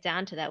kind of get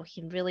down to that, we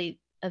can really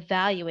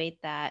evaluate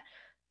that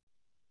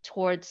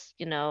towards,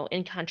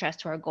 in contrast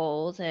to our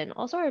goals and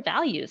also our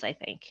values, I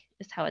think,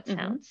 is how it Hmm.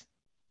 sounds.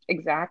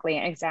 Exactly,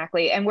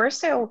 exactly. And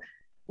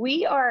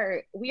we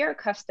are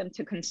accustomed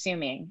to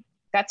consuming.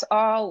 That's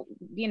all,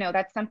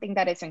 that's something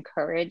that is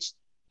encouraged.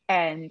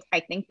 And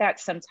I think that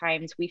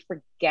sometimes we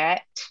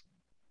forget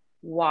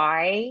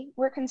why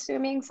we're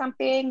consuming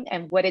something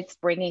and what it's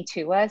bringing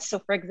to us. So,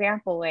 for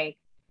example, like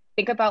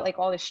think about like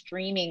all the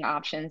streaming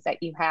options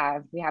that you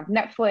have. We have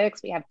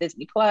Netflix, we have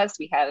Disney Plus,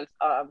 we have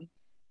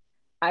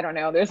I don't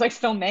know, there's like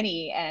so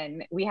many,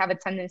 and we have a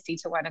tendency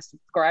to want to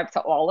subscribe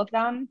to all of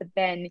them, but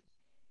then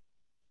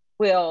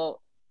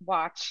we'll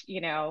watch,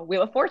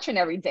 Wheel of Fortune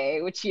every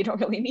day, which you don't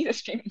really need a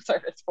streaming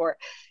service for.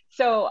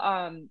 So,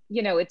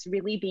 it's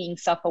really being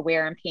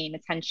self-aware and paying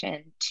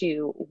attention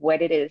to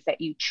what it is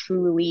that you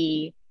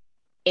truly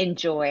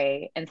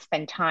enjoy and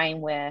spend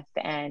time with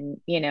and,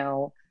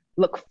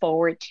 look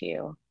forward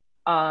to.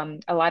 A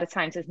lot of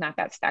times it's not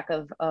that stack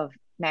of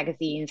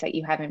magazines that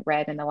you haven't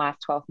read in the last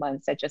 12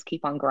 months that just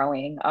keep on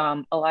growing.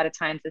 A lot of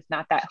times it's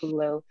not that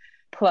Hulu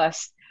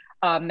Plus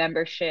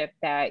membership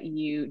that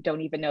you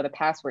don't even know the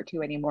password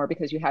to anymore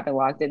because you haven't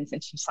logged in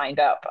since you signed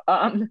up.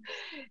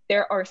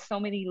 There are so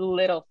many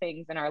little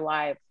things in our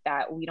lives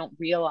that we don't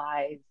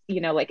realize,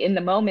 like in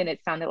the moment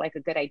it sounded like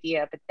a good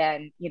idea, but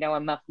then, a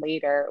month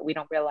later, we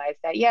don't realize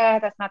that, yeah,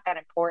 that's not that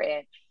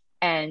important.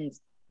 And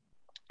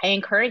I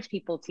encourage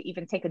people to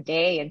even take a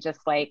day and just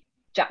like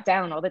jot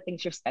down all the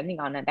things you're spending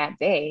on in that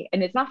day.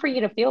 And it's not for you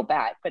to feel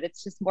bad, but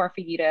it's just more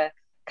for you to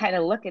kind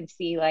of look and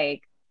see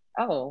like,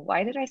 oh,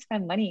 why did I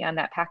spend money on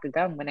that pack of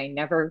gum when I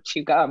never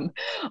chew gum?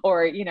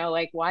 Or,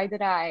 like, why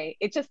did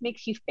it just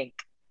makes you think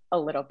a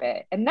little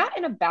bit and not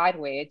in a bad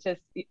way. It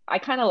just, I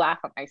kind of laugh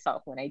at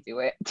myself when I do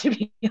it, to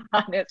be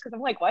honest, because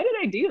I'm like, why did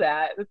I do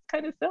that? It's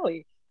kind of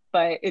silly,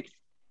 but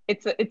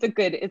it's a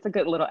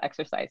good little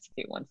exercise to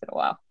do once in a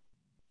while.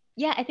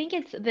 Yeah, I think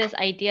it's this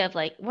idea of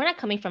like we're not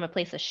coming from a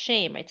place of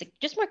shame, right? It's like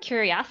just more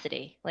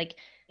curiosity. Like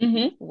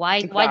Mm-hmm.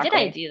 why did I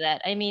Exactly. do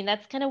that? I mean,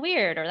 that's kind of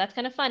weird or that's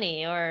kind of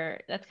funny or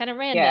that's kind of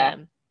Yeah.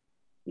 random.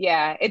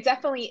 Yeah. It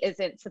definitely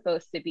isn't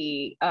supposed to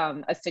be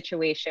a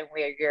situation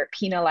where you're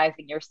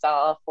penalizing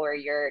yourself or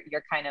you're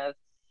kind of,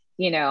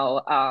 you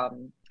know,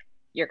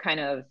 you're kind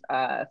of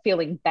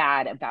feeling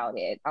bad about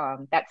it.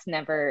 That's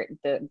never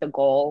the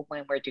goal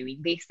when we're doing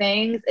these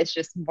things. It's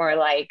just more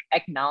like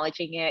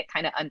acknowledging it,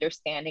 kind of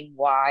understanding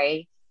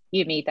why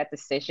you made that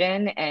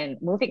decision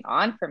and moving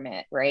on from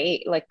it,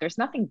 right? Like there's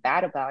nothing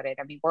bad about it.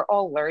 I mean, we're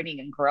all learning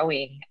and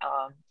growing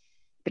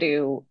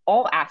through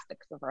all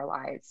aspects of our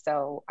lives.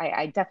 So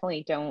I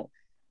definitely don't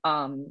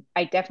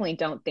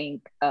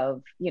think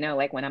of,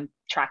 like when I'm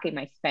tracking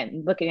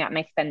looking at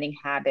my spending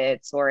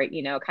habits or,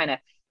 kind of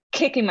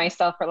kicking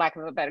myself, for lack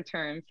of a better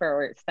term,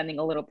 for spending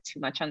a little bit too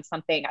much on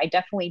something. I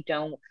definitely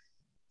don't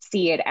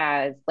see it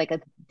as like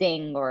a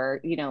thing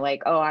or,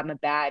 like, oh, I'm a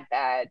bad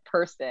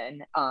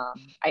person. I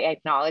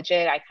acknowledge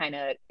it. I kind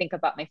of think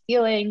about my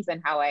feelings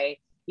and how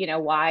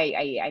why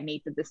I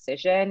made the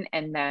decision,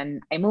 and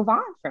then I move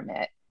on from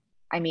it.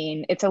 I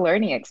mean, it's a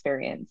learning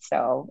experience.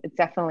 So it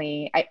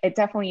definitely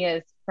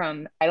is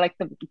from, I like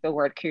the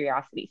word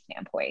curiosity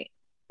standpoint.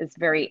 It's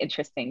very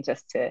interesting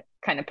just to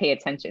kind of pay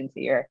attention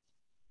to your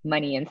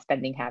money and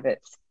spending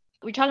habits.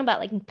 We're talking about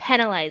like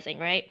penalizing,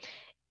 right?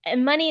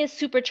 And money is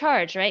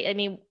supercharged, right? I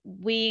mean,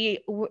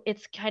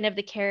 it's kind of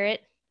the carrot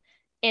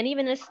and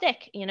even a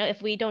stick.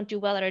 If we don't do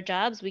well at our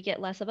jobs, we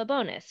get less of a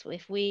bonus.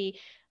 If they say,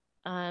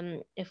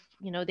 oh, if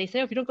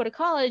you don't go to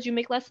college you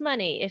make less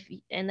money, if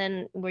and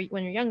then when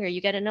you're younger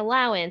you get an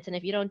allowance, and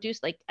if you don't do,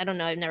 like, I don't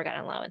know, I've never got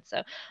an allowance,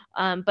 so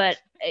but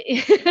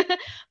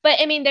but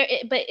I mean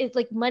but it's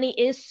like money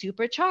is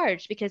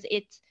supercharged because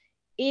it's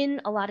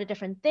in a lot of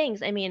different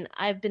things. I mean,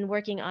 I've been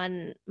working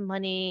on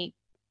money,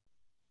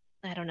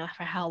 I don't know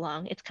for how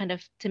long. It's kind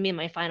of, to me,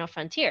 my final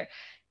frontier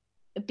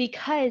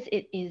because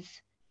it is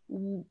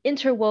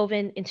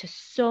interwoven into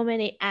so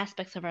many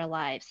aspects of our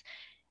lives.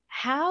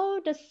 How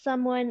does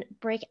someone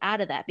break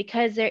out of that?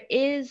 Because there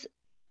is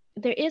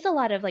a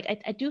lot of like,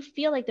 I do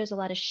feel like there's a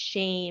lot of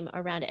shame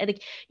around it. And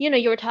like,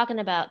 you were talking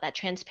about that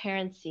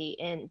transparency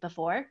in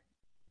before,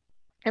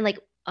 and like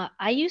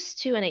I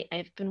used to, and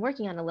I've been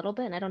working on a little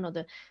bit, and I don't know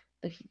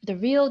the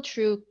real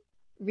true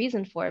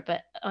reason for it,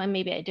 but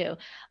maybe I do.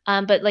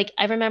 But like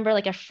I remember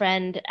like a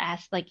friend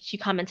asked, like she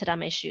commented on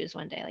my shoes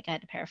one day, like I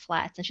had a pair of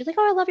flats, and she's like,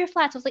 "Oh, I love your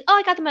flats." I was like, "Oh,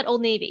 I got them at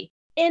Old Navy."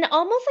 In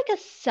almost like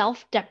a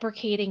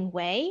self-deprecating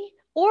way,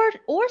 or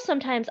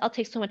sometimes I'll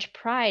take so much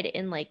pride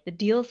in like the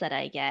deals that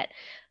I get,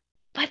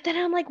 but then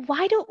I'm like,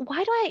 why do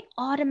I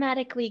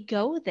automatically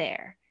go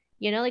there?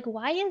 Like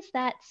why is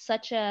that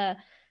such a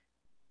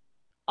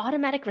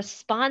automatic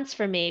response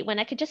for me when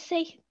I could just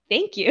say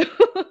thank you?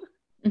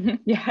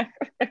 Yeah.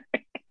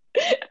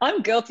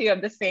 I'm guilty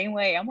of the same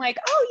way. I'm like,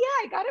 oh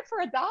yeah, I got it for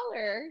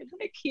 $1.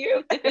 Isn't it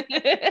cute?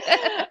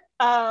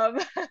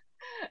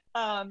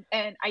 um,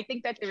 and I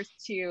think that there's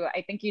two.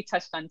 I think you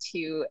touched on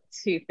two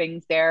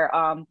things there.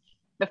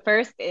 The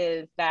first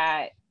is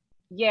that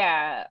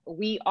yeah,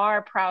 we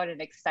are proud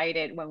and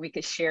excited when we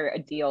could share a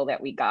deal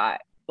that we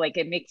got. Like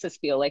it makes us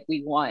feel like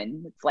we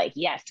won. It's like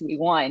yes, we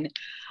won.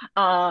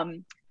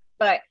 Um,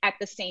 but at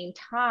the same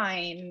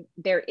time,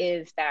 there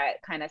is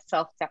that kind of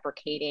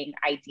self-deprecating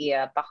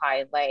idea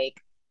behind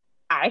like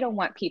I don't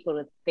want people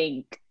to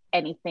think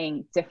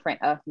anything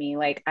different of me.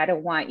 Like, I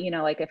don't want,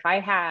 like if I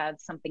have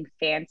something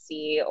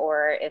fancy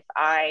or if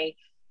I,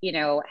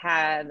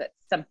 have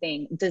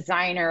something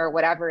designer,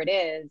 whatever it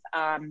is,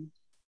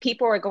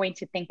 people are going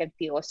to think and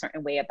feel a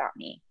certain way about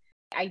me.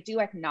 I do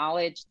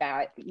acknowledge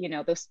that,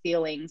 those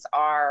feelings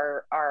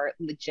are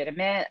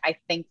legitimate. I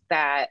think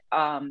that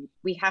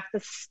we have to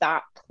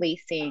stop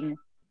placing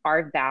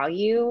our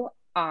value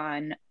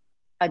on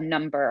a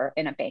number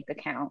in a bank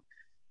account.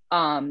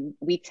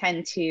 We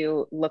tend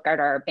to look at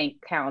our bank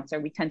accounts, or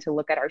we tend to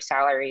look at our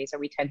salaries, or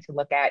we tend to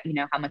look at,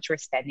 how much we're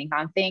spending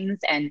on things,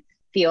 and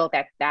feel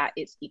that that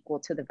is equal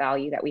to the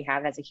value that we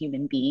have as a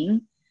human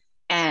being.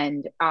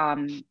 And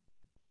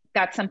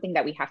that's something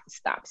that we have to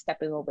stop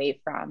stepping away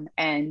from.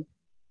 And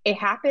it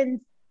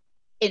happens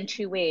in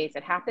two ways.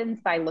 It happens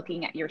by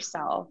looking at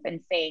yourself and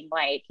saying,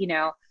 like, and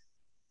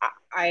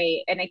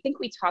I think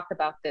we talked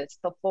about this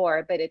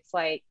before, but it's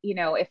like,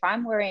 if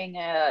I'm wearing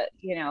a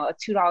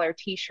 $2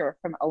 t-shirt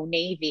from Old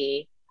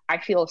Navy, I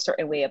feel a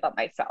certain way about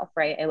myself,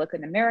 right? I look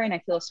in the mirror and I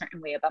feel a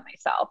certain way about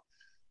myself.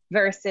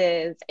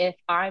 Versus if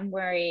I'm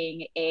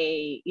wearing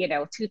a,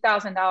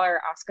 $2,000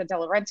 Oscar de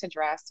la Renta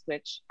dress,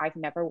 which I've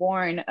never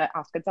worn an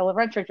Oscar de la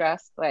Renta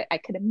dress, but I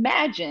could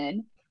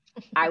imagine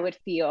I would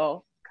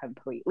feel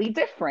completely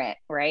different,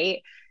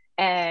 right?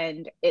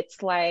 And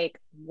it's like,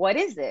 what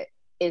is it?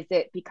 Is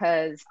it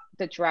because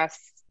the dress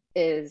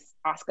is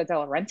Oscar de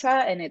la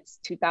Renta and it's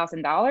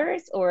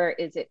 $2,000? Or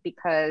is it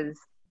because,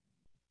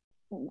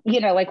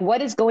 like,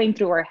 what is going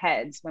through our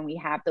heads when we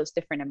have those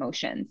different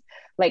emotions?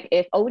 Like,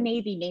 if Old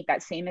Navy made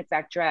that same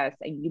exact dress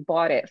and you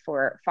bought it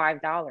for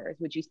 $5,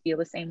 would you feel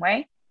the same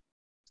way?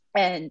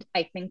 And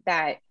I think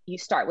that you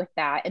start with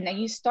that. And then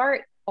you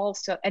start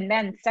also, and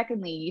then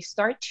secondly, you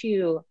start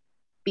to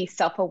be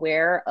self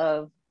aware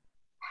of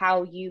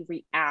how you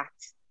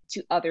react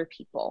to other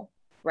people,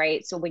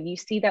 right? So when you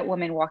see that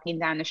woman walking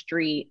down the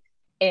street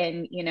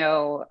in,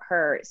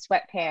 her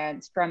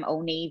sweatpants from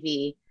Old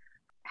Navy,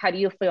 how do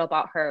you feel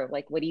about her?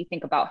 Like, what do you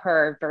think about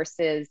her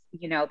versus,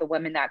 the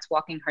woman that's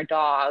walking her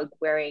dog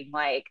wearing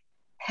like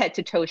head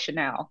to toe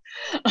Chanel?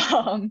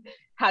 Um,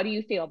 how do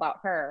you feel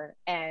about her?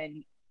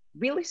 And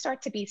really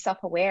start to be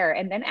self aware,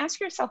 and then ask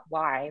yourself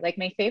why. Like,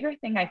 my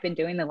favorite thing I've been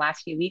doing the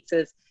last few weeks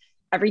is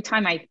every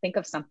time I think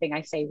of something,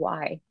 I say,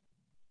 why?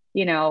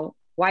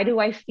 Why do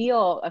I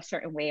feel a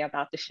certain way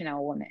about the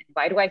Chanel woman?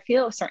 Why do I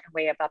feel a certain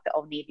way about the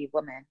Old Navy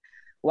woman?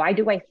 Why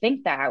do I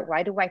think that?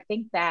 Why do I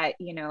think that,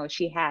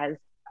 she has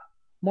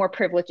more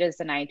privileges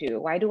than I do?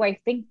 Why do I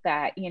think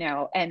that,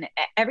 and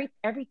every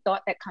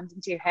thought that comes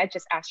into your head,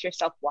 just ask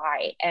yourself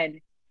why.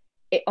 And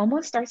it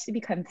almost starts to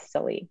become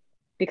silly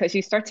because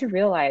you start to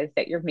realize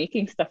that you're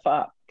making stuff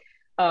up.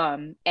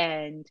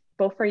 And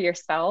both for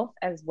yourself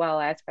as well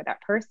as for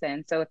that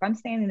person. So if I'm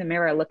standing in the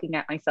mirror looking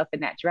at myself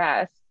in that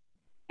dress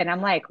and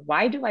I'm like,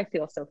 why do I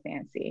feel so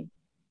fancy?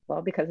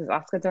 Well, because it's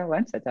Oscar de la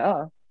Renta,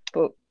 duh.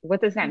 But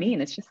what does that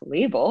mean? It's just a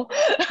label.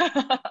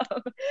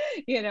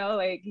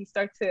 Like, you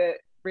start to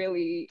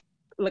really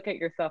look at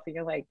yourself and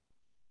you're like,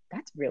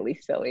 that's really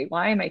silly.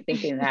 Why am I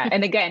thinking that?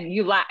 And again,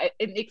 you laugh.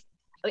 It makes,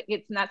 like,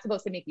 it's not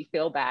supposed to make you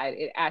feel bad.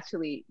 It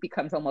actually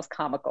becomes almost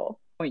comical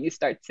when you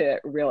start to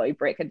really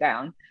break it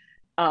down.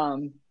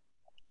 Um,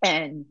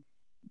 and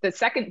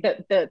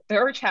the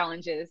third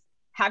challenge is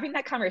having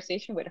that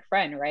conversation with a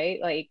friend, right?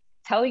 Like,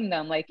 telling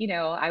them, like,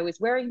 I was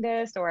wearing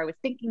this, or I was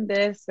thinking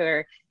this,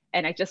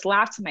 and I just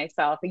laughed to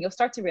myself. And you'll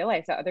start to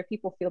realize that other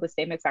people feel the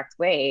same exact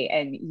way,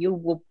 and you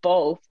will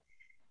both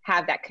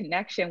have that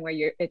connection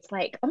where it's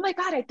like, oh my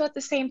God, I thought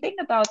the same thing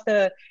about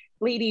the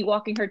lady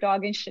walking her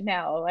dog in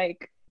Chanel.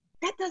 Like,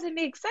 that doesn't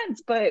make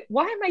sense, but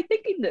why am I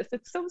thinking this?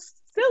 It's so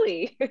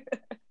silly.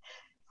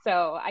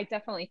 So I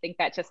definitely think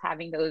that just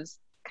having those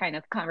kind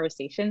of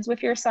conversations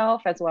with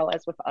yourself as well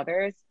as with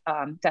others,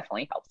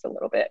 definitely helps a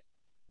little bit.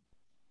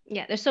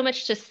 Yeah, there's so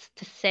much to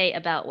say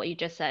about what you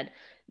just said.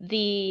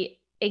 The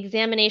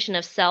examination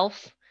of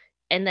self,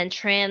 and then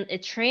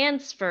it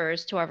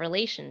transfers to our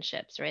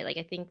relationships, right? Like,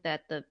 I think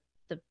that the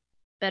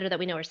better that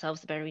we know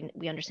ourselves, the better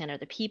we understand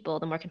other people,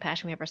 the more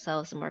compassion we have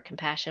ourselves, the more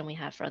compassion we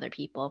have for other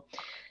people.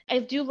 I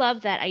do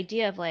love that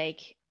idea of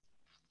like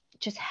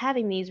just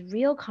having these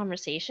real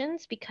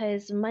conversations,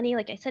 because money,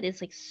 like I said,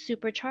 is like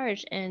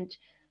supercharged. And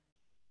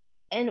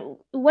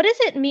what does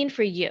it mean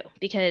for you?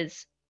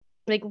 Because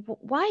like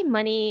why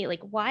money?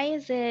 Like, why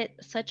is it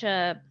such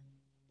a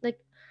like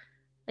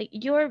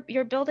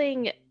you're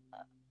building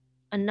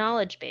a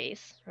knowledge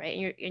base,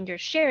 right? And you're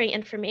sharing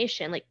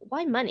information. Like,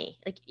 why money?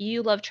 Like,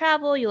 you love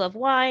travel, you love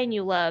wine,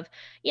 you love,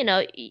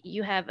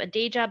 you have a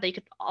day job that you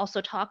could also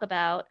talk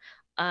about,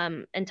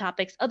 and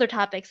other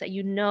topics that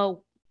you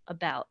know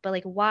about. But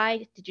like,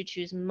 why did you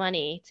choose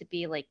money to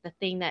be like the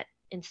thing that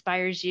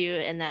inspires you,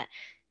 and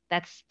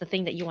that's the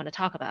thing that you want to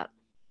talk about?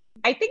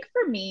 I think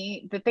for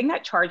me, the thing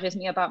that charges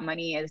me about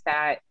money is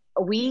that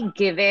we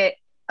give it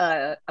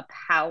a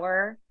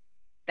power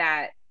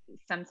that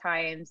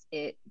sometimes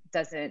it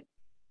doesn't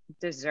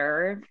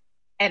deserve.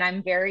 And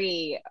I'm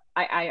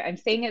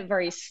saying it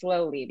very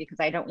slowly because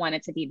I don't want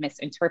it to be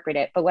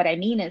misinterpreted. But what I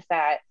mean is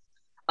that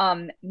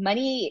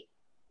money,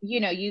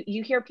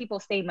 you hear people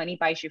say money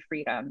buys you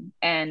freedom.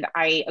 And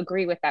I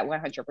agree with that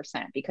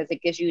 100% because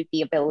it gives you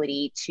the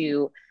ability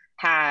to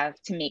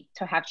to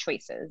have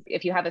choices.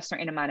 If you have a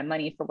certain amount of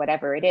money for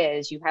whatever it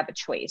is, you have a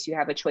choice. You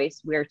have a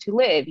choice where to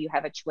live. You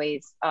have a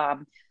choice,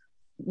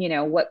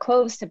 what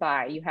clothes to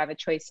buy. You have a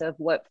choice of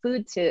what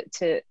food to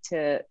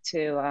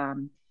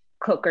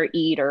cook or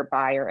eat or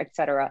buy or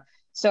etc.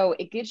 So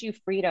it gives you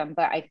freedom,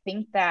 but I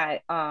think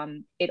that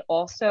it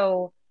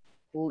also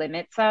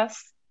limits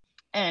us,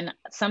 and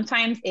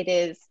sometimes it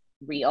is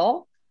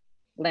real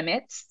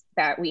limits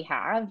that we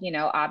have.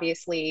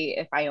 Obviously,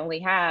 if I only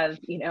have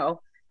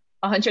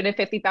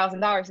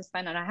 $150,000 to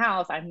spend on a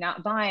house, I'm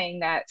not buying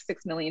that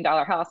 $6 million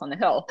house on the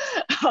hill.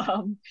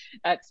 um,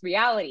 that's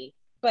reality.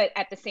 But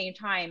at the same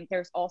time,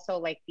 there's also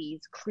like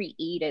these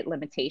created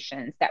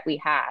limitations that we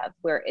have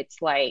where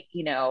it's like,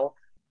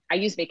 I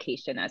use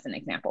vacation as an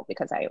example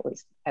because I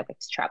like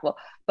to travel.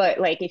 But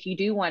like if you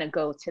do want to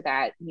go to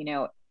that,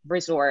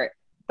 resort,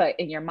 but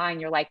in your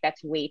mind you're like,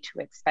 that's way too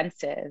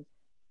expensive.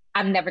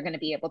 I'm never going to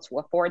be able to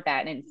afford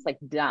that. And it's like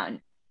done,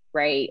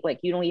 right? Like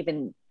you don't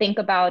even think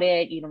about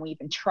it. You don't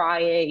even try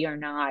it. You're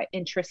not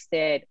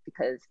interested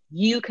because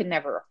you could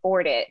never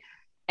afford it.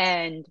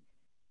 And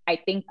I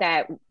think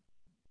that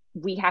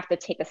we have to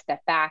take a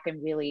step back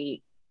and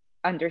really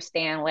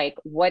understand like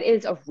what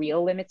is a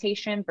real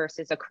limitation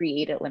versus a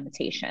created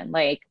limitation.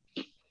 Like,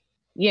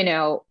 you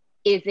know,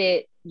 is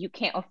it you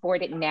can't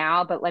afford it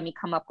now, but let me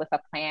come up with a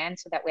plan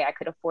so that way I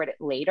could afford it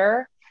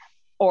later?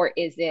 Or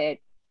is it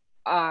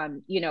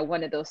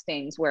one of those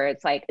things where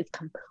it's like it's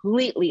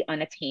completely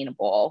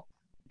unattainable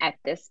at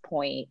this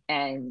point,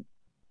 and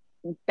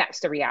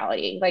that's the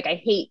reality. Like I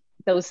hate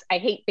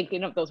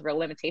thinking of those real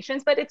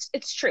limitations, but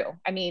it's true.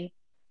 I mean,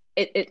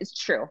 it's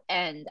true.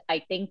 And I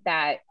think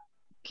that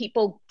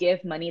people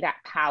give money that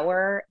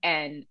power,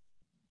 and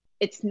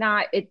it's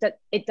not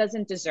it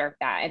doesn't deserve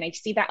that. And I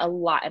see that a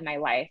lot in my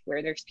life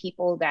where there's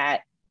people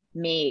that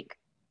make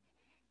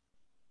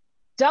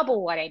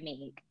double what I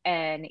make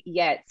and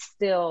yet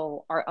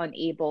still are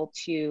unable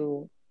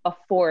to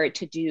afford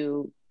to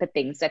do the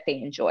things that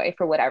they enjoy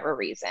for whatever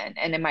reason.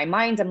 And in my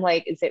mind, I'm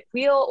like, is it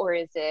real or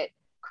is it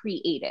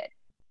created?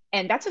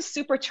 And that's a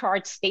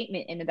supercharged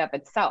statement in and of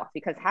itself,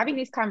 because having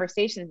these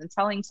conversations and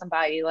telling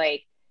somebody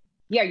like,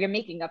 yeah, you're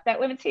making up that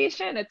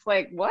limitation, it's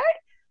like, what?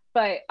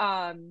 But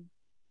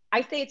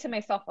I say it to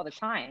myself all the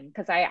time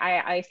because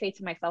I say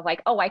to myself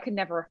like, oh, I could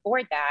never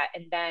afford that.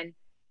 And then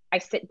I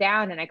sit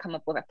down and I come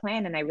up with a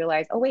plan and I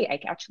realize, oh wait, I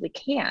actually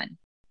can.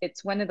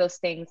 It's one of those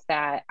things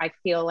that I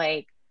feel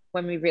like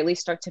when we really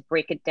start to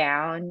break it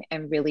down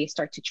and really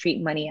start to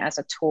treat money as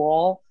a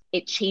tool,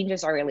 it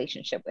changes our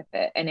relationship with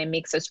it. And it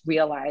makes us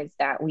realize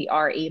that we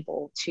are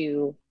able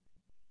to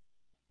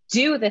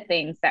do the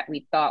things that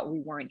we thought we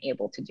weren't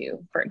able to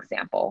do, for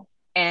example.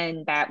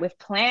 And that with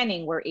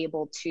planning, we're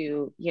able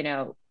to,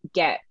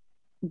 get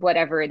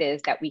whatever it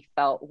is that we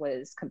felt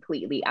was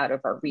completely out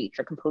of our reach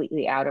or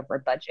completely out of our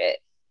budget.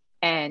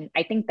 And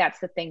I think that's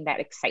the thing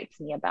that excites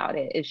me about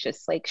it, is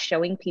just like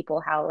showing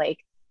people how, like,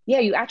 yeah,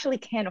 you actually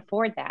can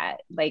afford that.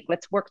 Like,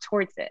 let's work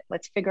towards it.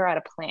 Let's figure out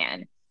a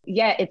plan.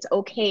 Yeah, it's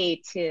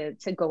okay to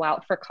go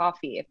out for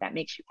coffee if that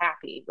makes you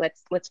happy.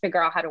 Let's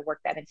figure out how to work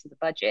that into the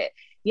budget.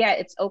 Yeah,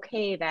 it's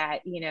okay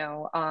that you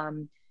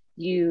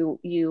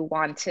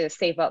want to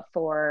save up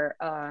for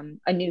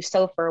a new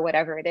sofa or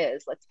whatever it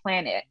is. Let's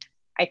plan it.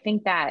 I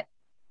think that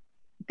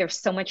there's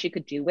so much you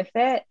could do with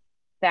it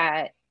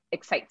that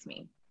excites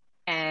me.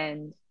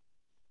 And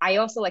I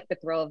also like the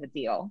thrill of the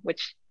deal,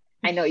 which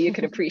I know you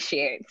could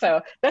appreciate.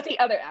 So that's the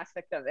other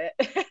aspect of it.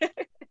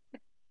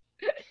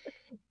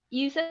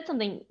 You said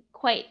something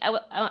quite, I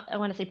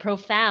want to say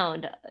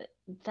profound,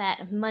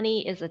 that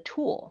money is a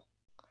tool.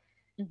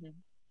 Mhm.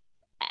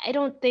 I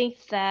don't think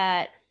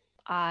that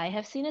I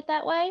have seen it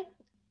that way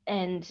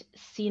and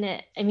seen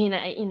it. I mean,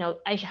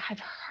 I've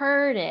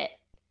heard it.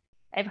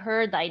 I've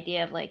heard the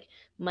idea of like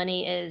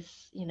money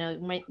is, you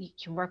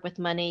can work with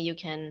money. You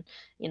can,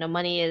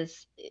 money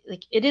is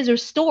like, it is a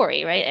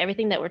story, right?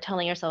 Everything that we're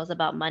telling ourselves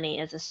about money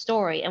is a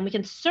story. And we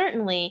can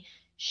certainly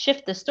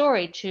shift the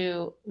story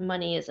to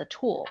money is a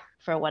tool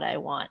for what I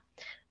want,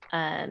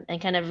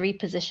 and kind of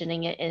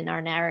repositioning it in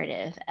our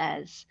narrative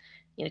as,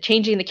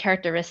 changing the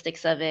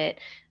characteristics of it,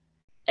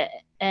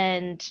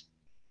 and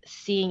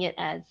seeing it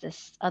as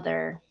this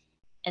other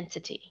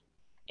entity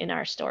in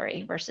our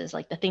story versus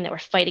like the thing that we're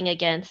fighting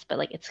against, but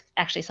like it's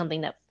actually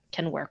something that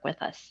can work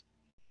with us.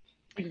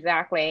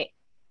 Exactly.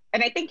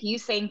 And I think you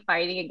saying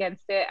fighting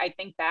against it, I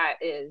think that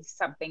is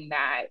something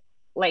that,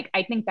 like,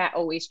 I think that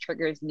always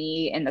triggers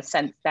me in the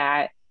sense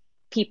that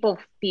people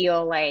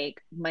feel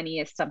like money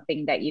is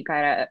something that you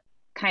gotta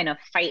kind of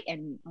fight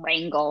and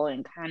wrangle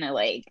and kind of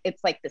like,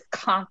 it's like this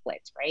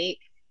conflict, right?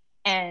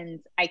 And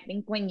I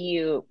think when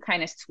you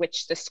kind of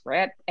switch the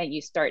script and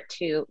you start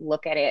to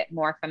look at it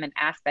more from an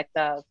aspect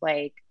of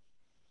like,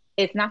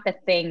 it's not the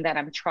thing that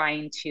I'm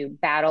trying to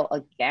battle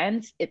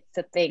against. It's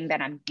the thing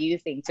that I'm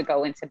using to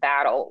go into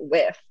battle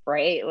with,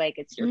 right? Like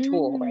it's your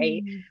tool,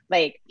 right? Mm.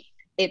 Like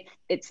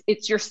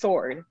it's your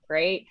sword,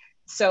 right?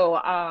 So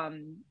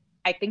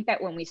I think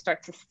that when we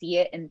start to see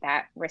it in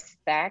that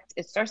respect,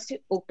 it starts to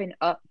open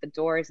up the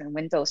doors and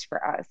windows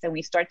for us. And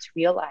we start to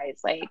realize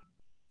like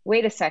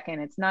wait a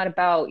second, it's not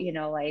about,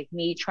 like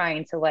me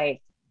trying to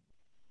like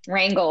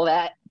wrangle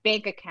that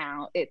bank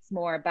account. It's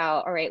more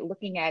about, all right,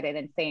 looking at it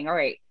and saying, all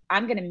right,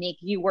 I'm going to make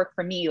you work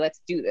for me.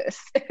 Let's do this.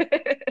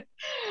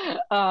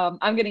 I'm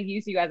going to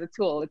use you as a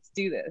tool. Let's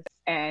do this.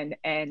 And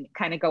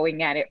kind of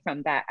going at it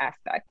from that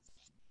aspect.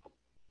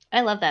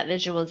 I love that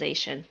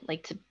visualization,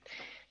 like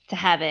to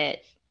have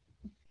it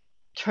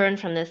turn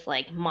from this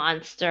like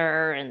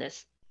monster and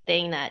this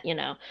thing that,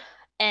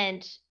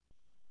 and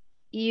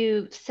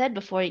you said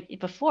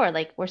before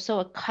like we're so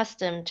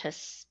accustomed to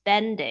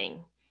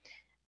spending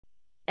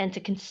and to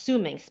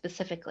consuming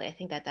specifically. I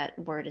think that that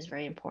word is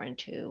very important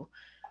to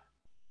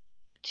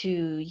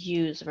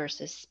use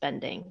versus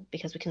spending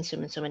because we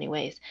consume in so many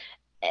ways.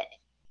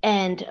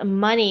 And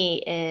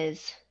money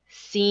is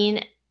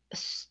seen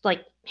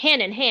like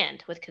hand in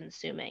hand with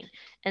consuming.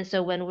 And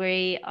so when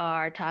we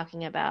are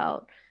talking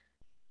about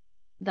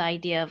the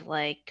idea of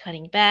like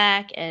cutting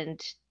back and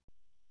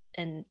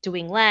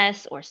doing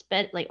less or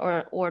spend like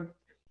or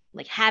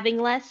like having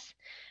less,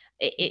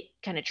 it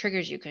kind of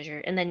triggers you because you're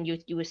and then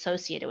you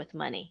associate it with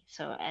money.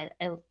 So I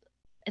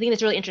think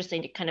it's really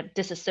interesting to kind of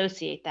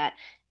disassociate that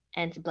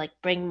and to like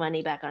bring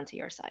money back onto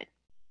your side.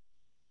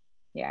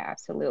 Yeah,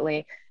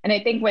 absolutely. And I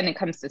think when it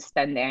comes to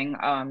spending,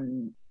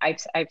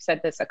 I've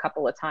said this a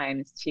couple of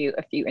times to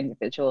a few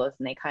individuals,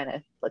 and they kind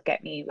of look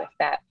at me with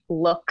that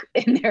look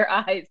in their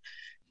eyes.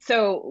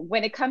 So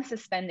when it comes to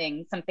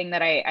spending, something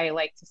that I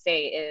like to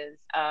say is,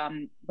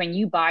 when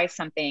you buy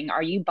something,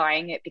 are you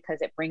buying it because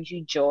it brings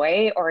you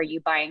joy, or are you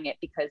buying it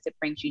because it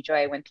brings you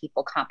joy when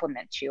people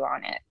compliment you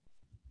on it?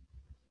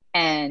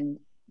 And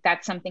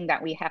that's something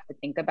that we have to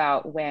think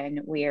about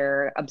when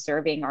we're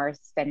observing our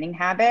spending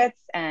habits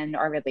and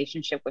our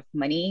relationship with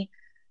money.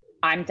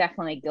 I'm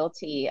definitely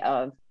guilty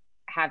of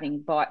having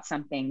bought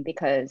something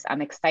because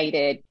I'm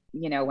excited,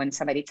 when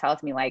somebody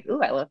tells me like,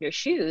 "Ooh, I love your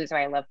shoes," or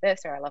 "I love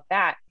this," or "I love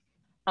that."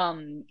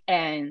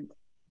 And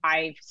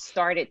I've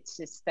started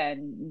to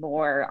spend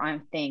more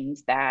on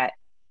things that,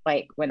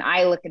 like, when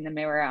I look in the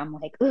mirror, I'm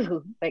like,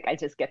 "Ooh," like I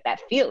just get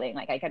that feeling,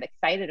 like I get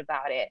excited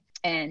about it.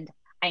 And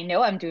I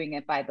know I'm doing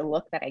it by the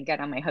look that I get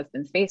on my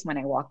husband's face when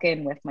I walk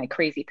in with my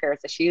crazy pairs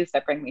of shoes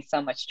that bring me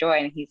so much joy.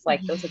 And he's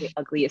like, "Those are the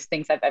ugliest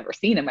things I've ever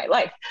seen in my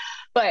life."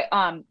 But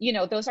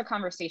those are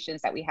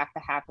conversations that we have to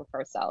have with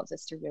ourselves,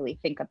 is to really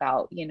think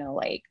about,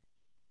 like,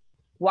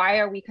 why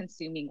are we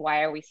consuming?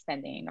 Why are we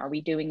spending? Are we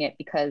doing it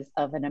because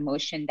of an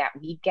emotion that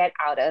we get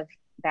out of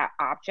that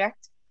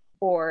object?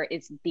 Or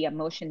is the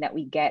emotion that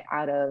we get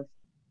out of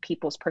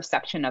people's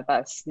perception of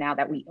us now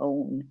that we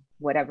own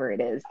whatever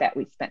it is that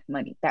we spent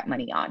money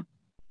on?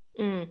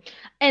 Mm.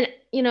 And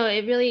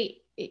it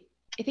really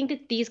I think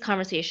that these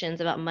conversations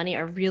about money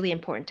are really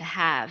important to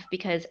have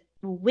because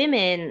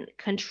women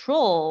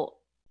control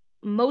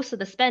most of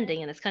the spending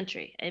in this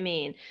country. I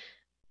mean,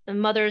 the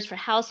mothers for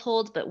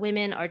households, but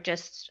women are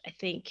just, I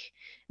think,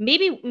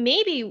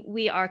 maybe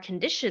we are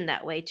conditioned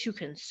that way to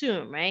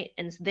consume, right?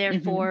 And Mm-hmm.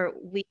 therefore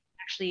we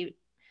actually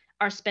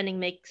our spending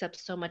makes up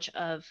so much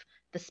of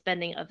the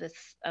spending of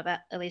this of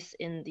at least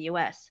in the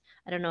US.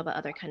 I don't know about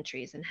other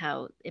countries and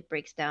how it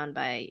breaks down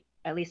by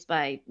at least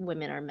by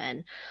women or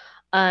men.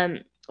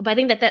 But I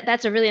think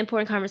that's a really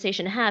important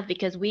conversation to have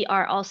because we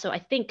are also, I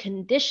think,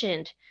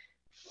 conditioned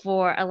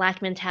for a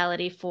lack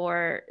mentality,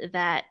 for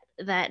that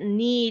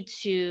need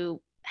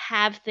to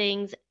have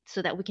things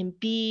so that we can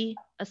be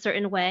a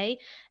certain way,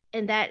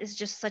 and that is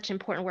just such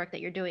important work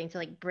that you're doing to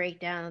like break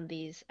down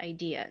these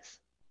ideas.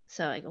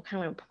 So I kind of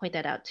want to point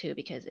that out too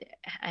because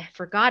I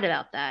forgot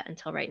about that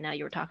until right now.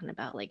 You were talking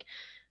about like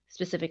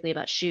specifically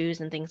about shoes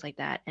and things like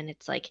that, and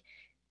it's like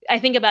I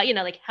think about,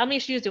 like how many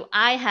shoes do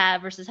I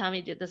have versus how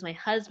many does my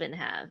husband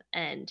have?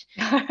 And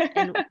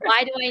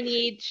why do I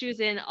need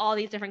shoes in all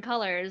these different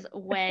colors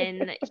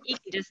when he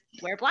can just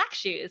wear black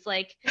shoes?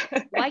 Like,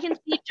 why can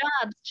Steve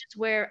Jobs just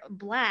wear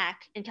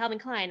black and Calvin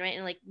Klein, right?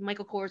 And like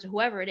Michael Kors or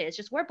whoever it is,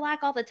 just wear black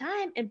all the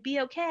time and be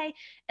okay.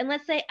 And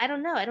let's say, I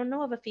don't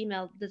know of a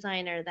female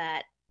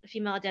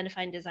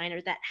identifying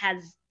designer that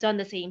has done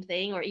the same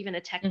thing or even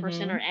a tech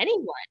person or Mm-hmm.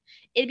 anyone.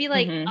 It'd be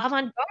like Mm-hmm.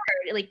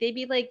 avant-garde. Like they'd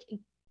be like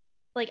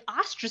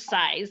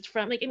ostracized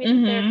from like I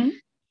mean Mm-hmm.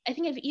 I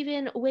think of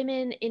even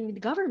women in the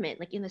government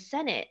like in the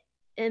Senate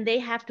and they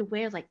have to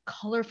wear like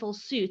colorful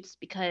suits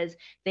because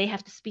they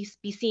have to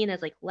be seen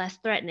as like less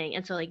threatening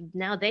and so like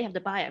now they have to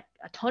buy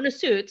a ton of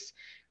suits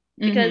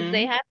because Mm-hmm.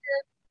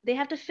 they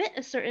have to fit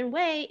a certain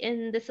way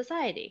in the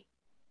society.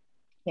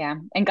 Yeah.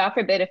 And God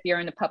forbid if you're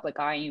in the public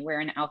eye and you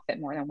wear an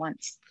outfit more than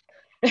once.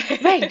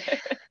 Right.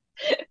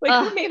 Like,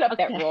 who Oh, made up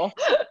that okay. rule?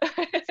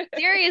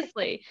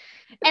 Seriously.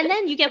 And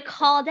then you get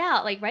called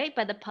out, like, right,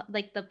 by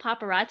like the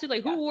paparazzi,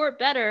 like, who Yeah. wore it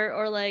better?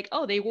 Or like,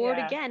 oh, they wore it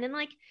Yeah. again. And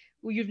like,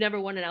 well, you've never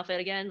worn an outfit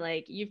again.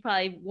 Like, you've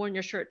probably worn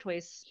your shirt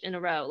twice in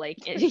a row, like,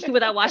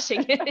 without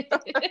washing it.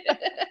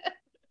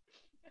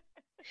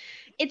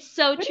 It's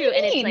so What do true. you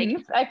And it's like,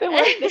 mean? I've been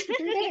wearing this for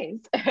 3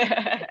 days.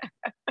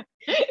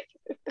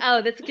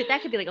 oh,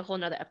 that could be like a whole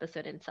nother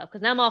episode in itself.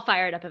 Because now I'm all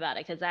fired up about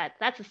it. Because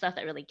that's the stuff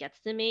that really gets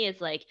to me. Is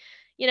like,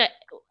 you know,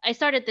 I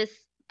started this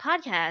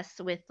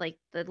podcast with like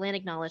the land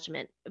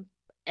acknowledgement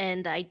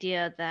and the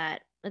idea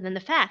that, and then the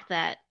fact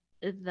that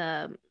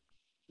the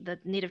the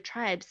native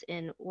tribes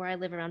in where I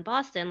live around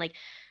Boston, like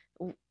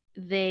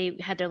they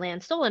had their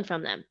land stolen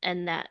from them,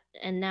 and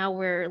now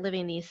we're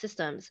living in these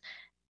systems.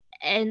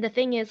 And the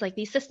thing is, like,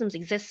 these systems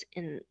exist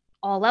in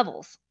all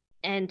levels.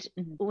 And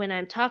Mhm. when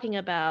I'm talking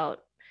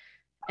about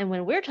and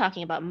when we're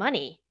talking about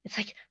money, it's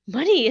like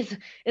money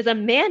is a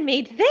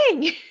man-made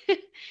thing.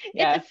 It's a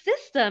Yes.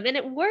 system and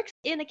it works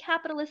in a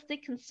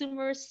capitalistic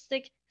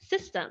consumeristic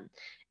system.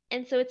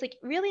 And so it's like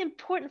really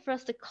important for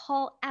us to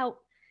call out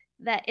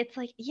that it's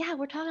like, yeah,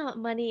 we're talking about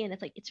money and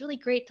it's like it's really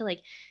great to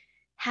like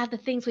have the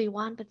things we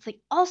want, but it's like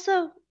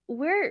also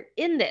we're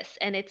in this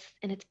and it's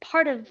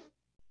part of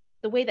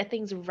the way that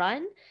things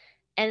run.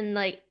 And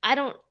like I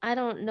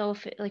don't know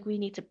if like we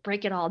need to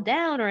break it all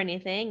down or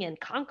anything and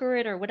conquer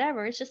it or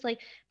whatever. It's just like,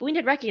 but we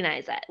need to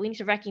recognize that. We need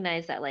to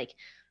recognize that like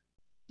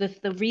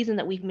the reason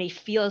that we may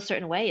feel a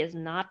certain way is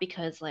not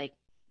because like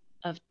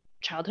of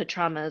childhood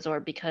traumas or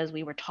because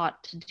we were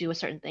taught to do a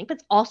certain thing, but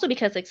it's also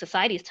because like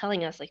society is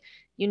telling us like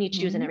you need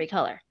shoes in Hmm. every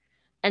color.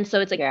 And so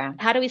it's like, Yeah.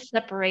 how do we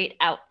separate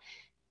out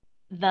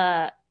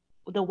the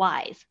the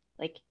whys,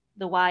 like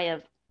the why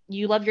of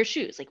you love your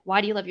shoes. Like,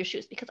 why do you love your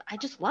shoes? Because I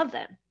just love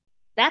them.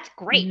 That's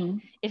great. Hmm.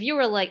 If you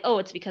were like, oh,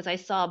 it's because I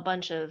saw a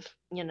bunch of,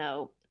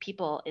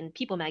 people in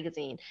People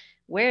magazine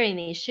wearing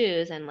these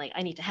shoes and like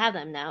I need to have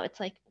them now. It's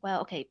like,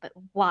 well, okay, but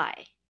why?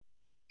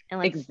 And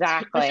let's just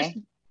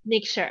Exactly.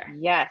 make sure.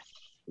 Yes.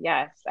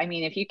 Yes. I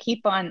mean, if you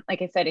keep on,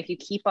 like I said, if you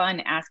keep on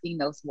asking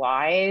those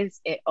whys,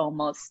 it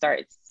almost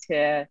starts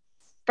to,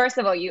 first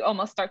of all, you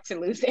almost start to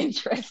lose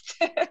interest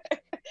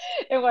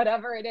in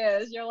whatever it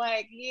is. You're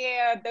like,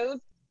 yeah,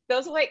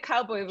 those white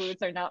cowboy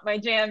boots are not my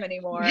jam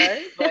anymore,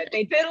 but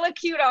they did look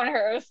cute on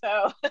her.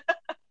 So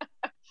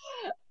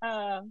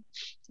um,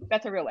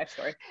 that's a real life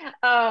story.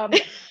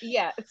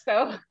 Yeah.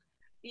 So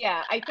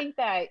yeah, I think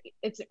that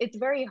it's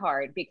very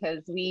hard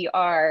because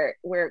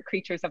we're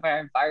creatures of our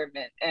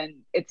environment, and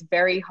it's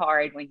very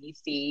hard when you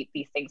see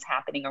these things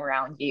happening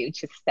around you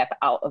to step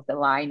out of the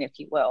line, if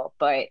you will.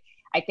 But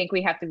I think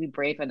we have to be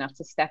brave enough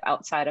to step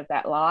outside of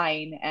that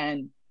line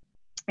and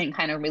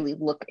kind of really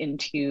look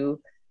into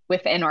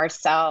within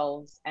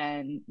ourselves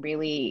and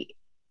really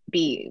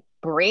be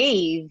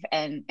brave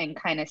and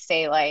kind of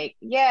say like,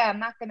 yeah, I'm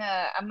not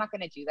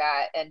gonna do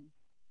that, and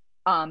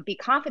be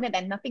confident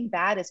that nothing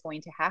bad is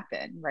going to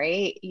happen,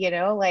 right?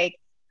 Like,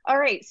 all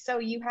right, so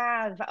you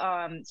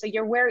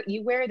wear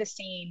the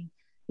same,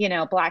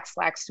 black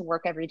slacks to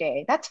work every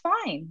day. That's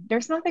fine.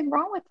 There's nothing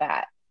wrong with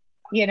that.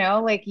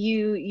 Like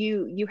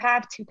you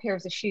have two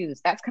pairs of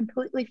shoes. That's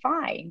completely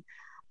fine.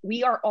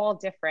 We are all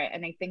different.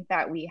 And I think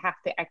that we have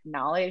to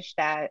acknowledge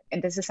that,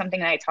 and this is something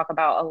that I talk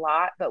about a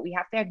lot, but we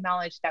have to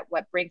acknowledge that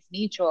what brings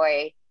me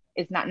joy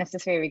is not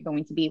necessarily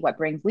going to be what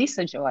brings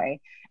Lisa joy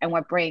and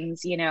what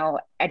brings,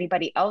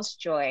 anybody else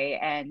joy.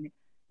 And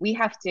we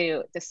have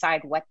to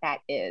decide what that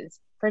is.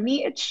 For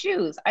me, it's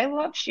shoes. I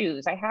love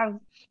shoes. I have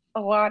a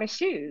lot of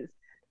shoes.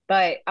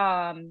 But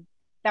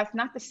that's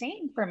not the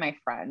same for my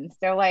friends.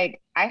 They're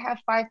like, I have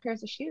five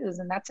pairs of shoes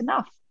and that's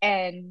enough.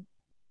 And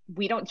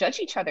we don't judge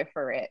each other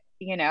for it,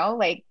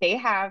 like they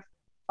have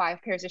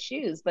five pairs of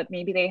shoes, but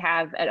maybe they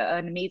have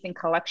an amazing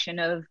collection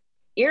of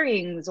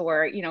earrings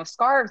or,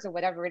 scarves or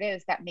whatever it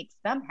is that makes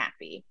them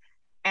happy.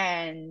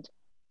 And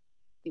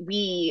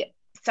we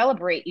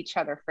celebrate each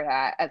other for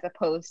that as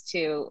opposed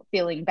to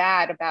feeling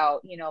bad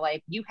about,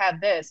 like you have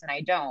this and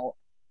I don't.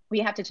 We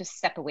have to just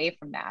step away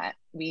from that.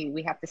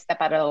 We have to step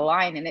out of the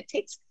line, and it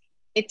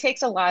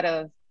takes a lot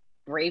of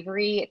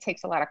bravery, it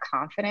takes a lot of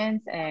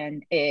confidence,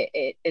 and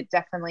it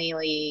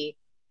definitely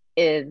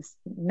is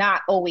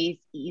not always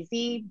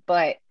easy,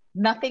 but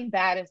nothing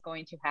bad is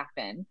going to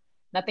happen.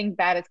 Nothing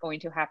bad is going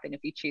to happen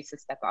if you choose to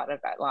step out of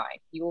that line.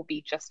 You will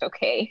be just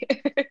okay.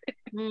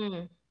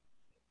 Hmm.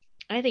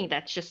 I think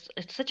that's just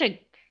it's such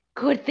a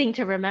good thing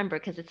to remember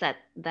because it's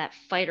that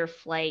fight or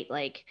flight,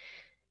 like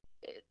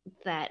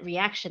that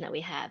reaction that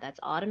we have that's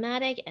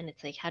automatic, and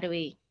it's like how do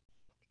we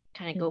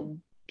kind of go Mhm.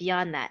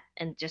 beyond that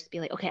and just be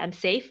like, okay, I'm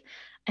safe,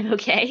 I'm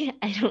okay.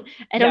 I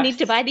don't need to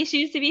Yes. buy these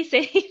shoes to be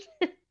safe.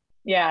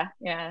 Yeah.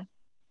 Yeah.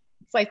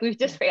 It's like we've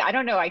Yeah. just, I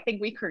don't know. I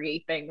think we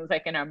create things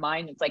like in our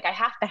mind. It's like, I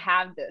have to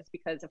have this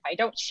because if I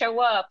don't show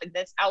up in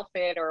this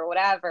outfit or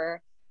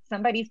whatever,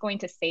 somebody's going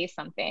to say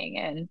something.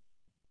 And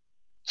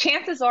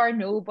chances are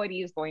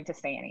nobody is going to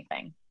say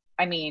anything.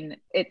 I mean,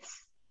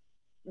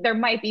 there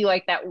might be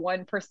like that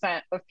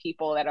 1% of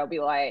people that'll be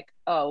like,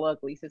 oh, look,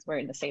 Lisa's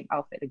wearing the same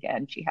outfit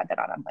again. She had that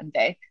on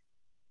Monday.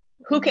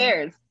 Who Mhm.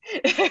 cares?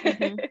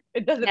 Mhm.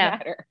 It doesn't Yeah.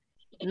 matter.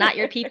 Not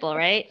your people,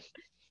 right?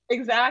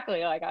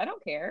 Exactly. Like, I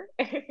don't care.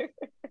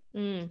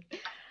 Mm.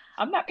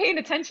 I'm not paying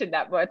attention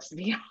that much, to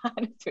be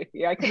honest with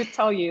you. I couldn't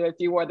tell you if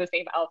you wore the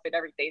same outfit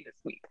every day this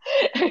week.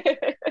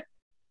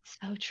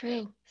 So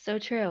true. So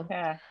true.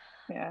 Yeah,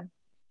 yeah.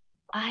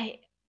 I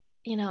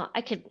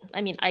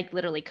I mean, I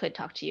literally could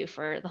talk to you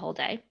for the whole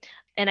day.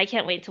 And I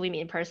can't wait till we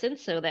meet in person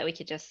so that we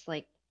could just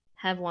like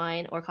have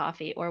wine or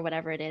coffee or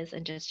whatever it is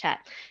and just chat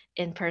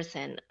in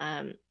person.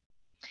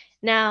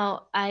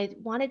 Now, I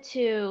wanted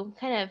to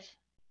kind of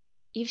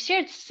you've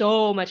shared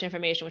so much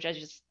information, which I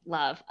just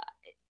love.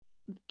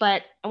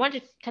 But I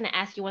wanted to kind of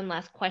ask you one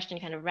last question,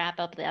 kind of wrap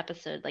up the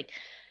episode. Like,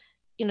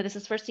 this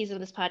is first season of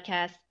this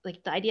podcast.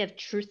 Like, the idea of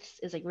truths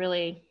is like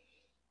really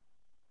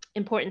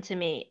important to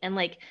me. And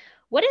like,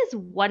 what is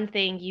one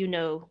thing you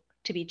know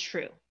to be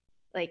true?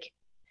 Like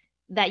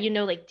that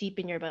like deep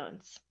in your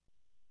bones.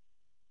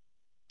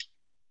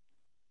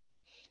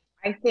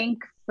 I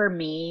think for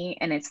me,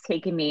 and it's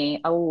taken me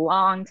a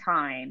long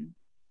time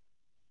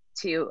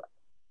to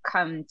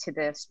come to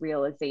this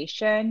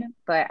realization,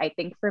 but I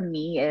think for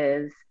me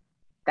is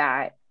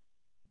that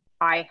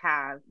I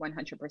have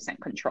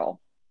 100% control.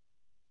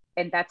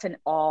 And that's in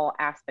all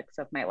aspects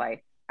of my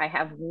life. I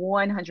have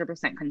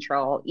 100%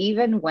 control.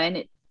 Even when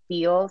it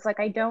feels like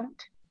I don't,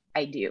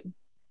 I do.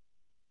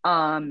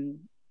 Um,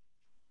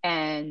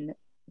 and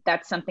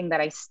that's something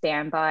that I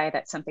stand by.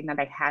 That's something that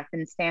I have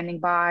been standing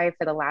by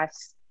for the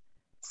last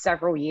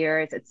several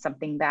years. It's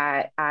something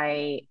that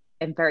I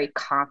am very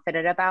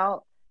confident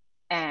about.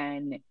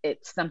 And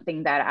it's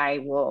something that I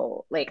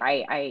will like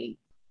I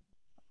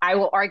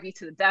will argue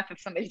to the death if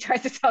somebody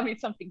tries to tell me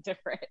something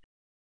different.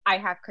 I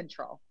have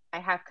control. I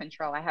have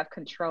control. I have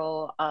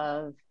control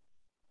of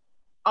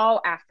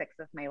all aspects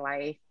of my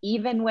life,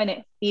 even when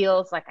it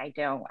feels like I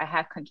don't. I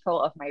have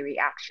control of my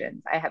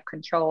reactions. I have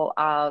control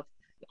of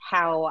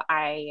how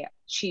I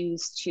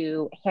choose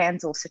to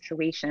handle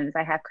situations.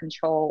 I have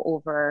control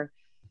over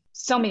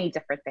so many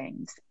different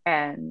things.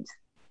 And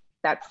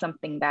that's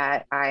something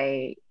that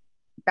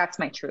that's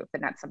my truth.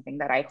 And that's something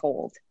that I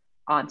hold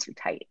on to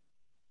tight.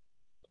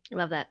 I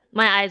love that.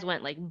 My eyes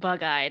went like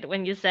bug-eyed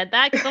when you said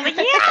that because I'm like,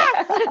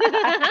 yes!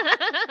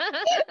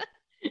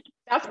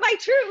 That's my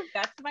truth.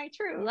 That's my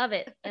truth. Love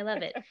it. I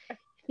love it.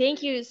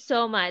 Thank you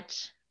so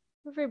much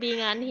for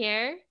being on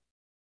here.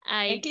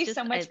 Thank you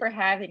so much for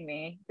having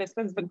me. This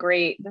is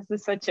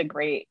such a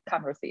great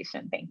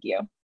conversation. Thank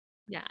you.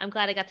 Yeah, I'm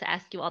glad I got to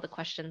ask you all the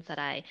questions that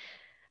I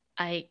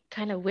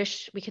kind of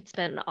wish we could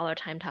spend all our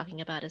time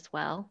talking about as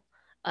well,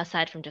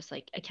 aside from just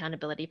like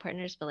accountability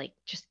partners, but like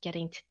just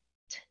getting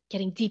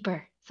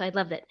deeper. So I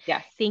loved it.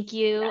 Yes. Thank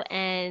you. Yes.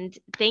 And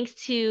thanks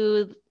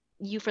to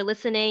you for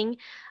listening.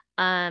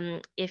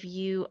 If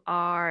you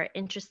are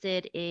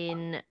interested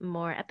in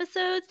more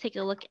episodes, take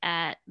a look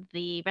at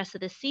the rest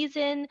of the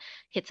season,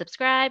 hit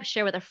subscribe,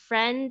 share with a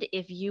friend.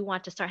 If you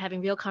want to start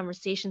having real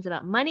conversations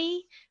about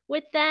money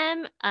with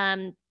them,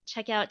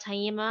 check out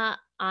Taima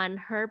on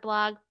her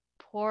blog,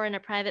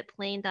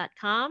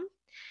 poorinaprivateplane.com.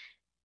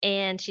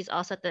 And she's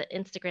also at the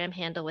Instagram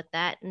handle with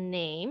that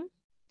name.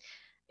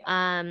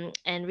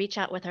 And reach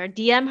out with her,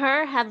 DM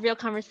her, have a real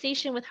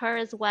conversation with her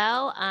as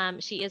well.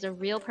 She is a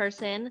real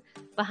person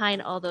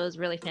behind all those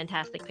really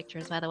fantastic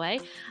pictures, by the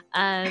way.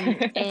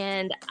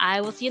 And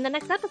I will see you in the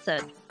next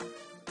episode.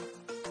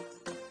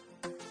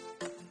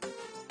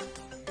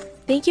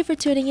 Thank you for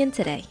tuning in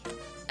today.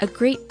 A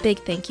great big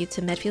thank you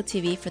to Medfield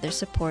TV for their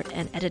support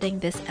and editing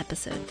this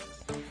episode.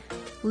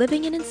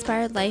 Living an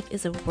inspired life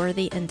is a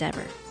worthy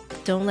endeavor.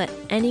 Don't let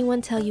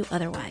anyone tell you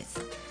otherwise.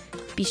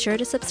 Be sure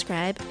to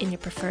subscribe in your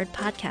preferred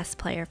podcast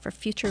player for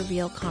future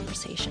real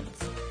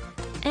conversations.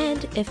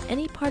 And if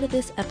any part of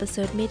this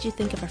episode made you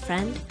think of a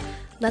friend,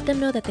 let them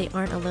know that they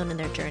aren't alone in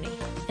their journey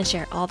and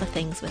share all the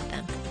things with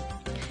them.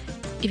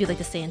 If you'd like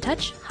to stay in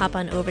touch, hop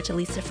on over to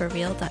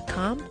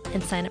lisaforreal.com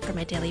and sign up for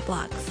my daily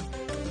blogs.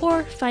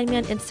 Or find me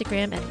on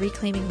Instagram at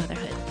Reclaiming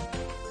Motherhood.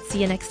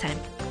 See you next time.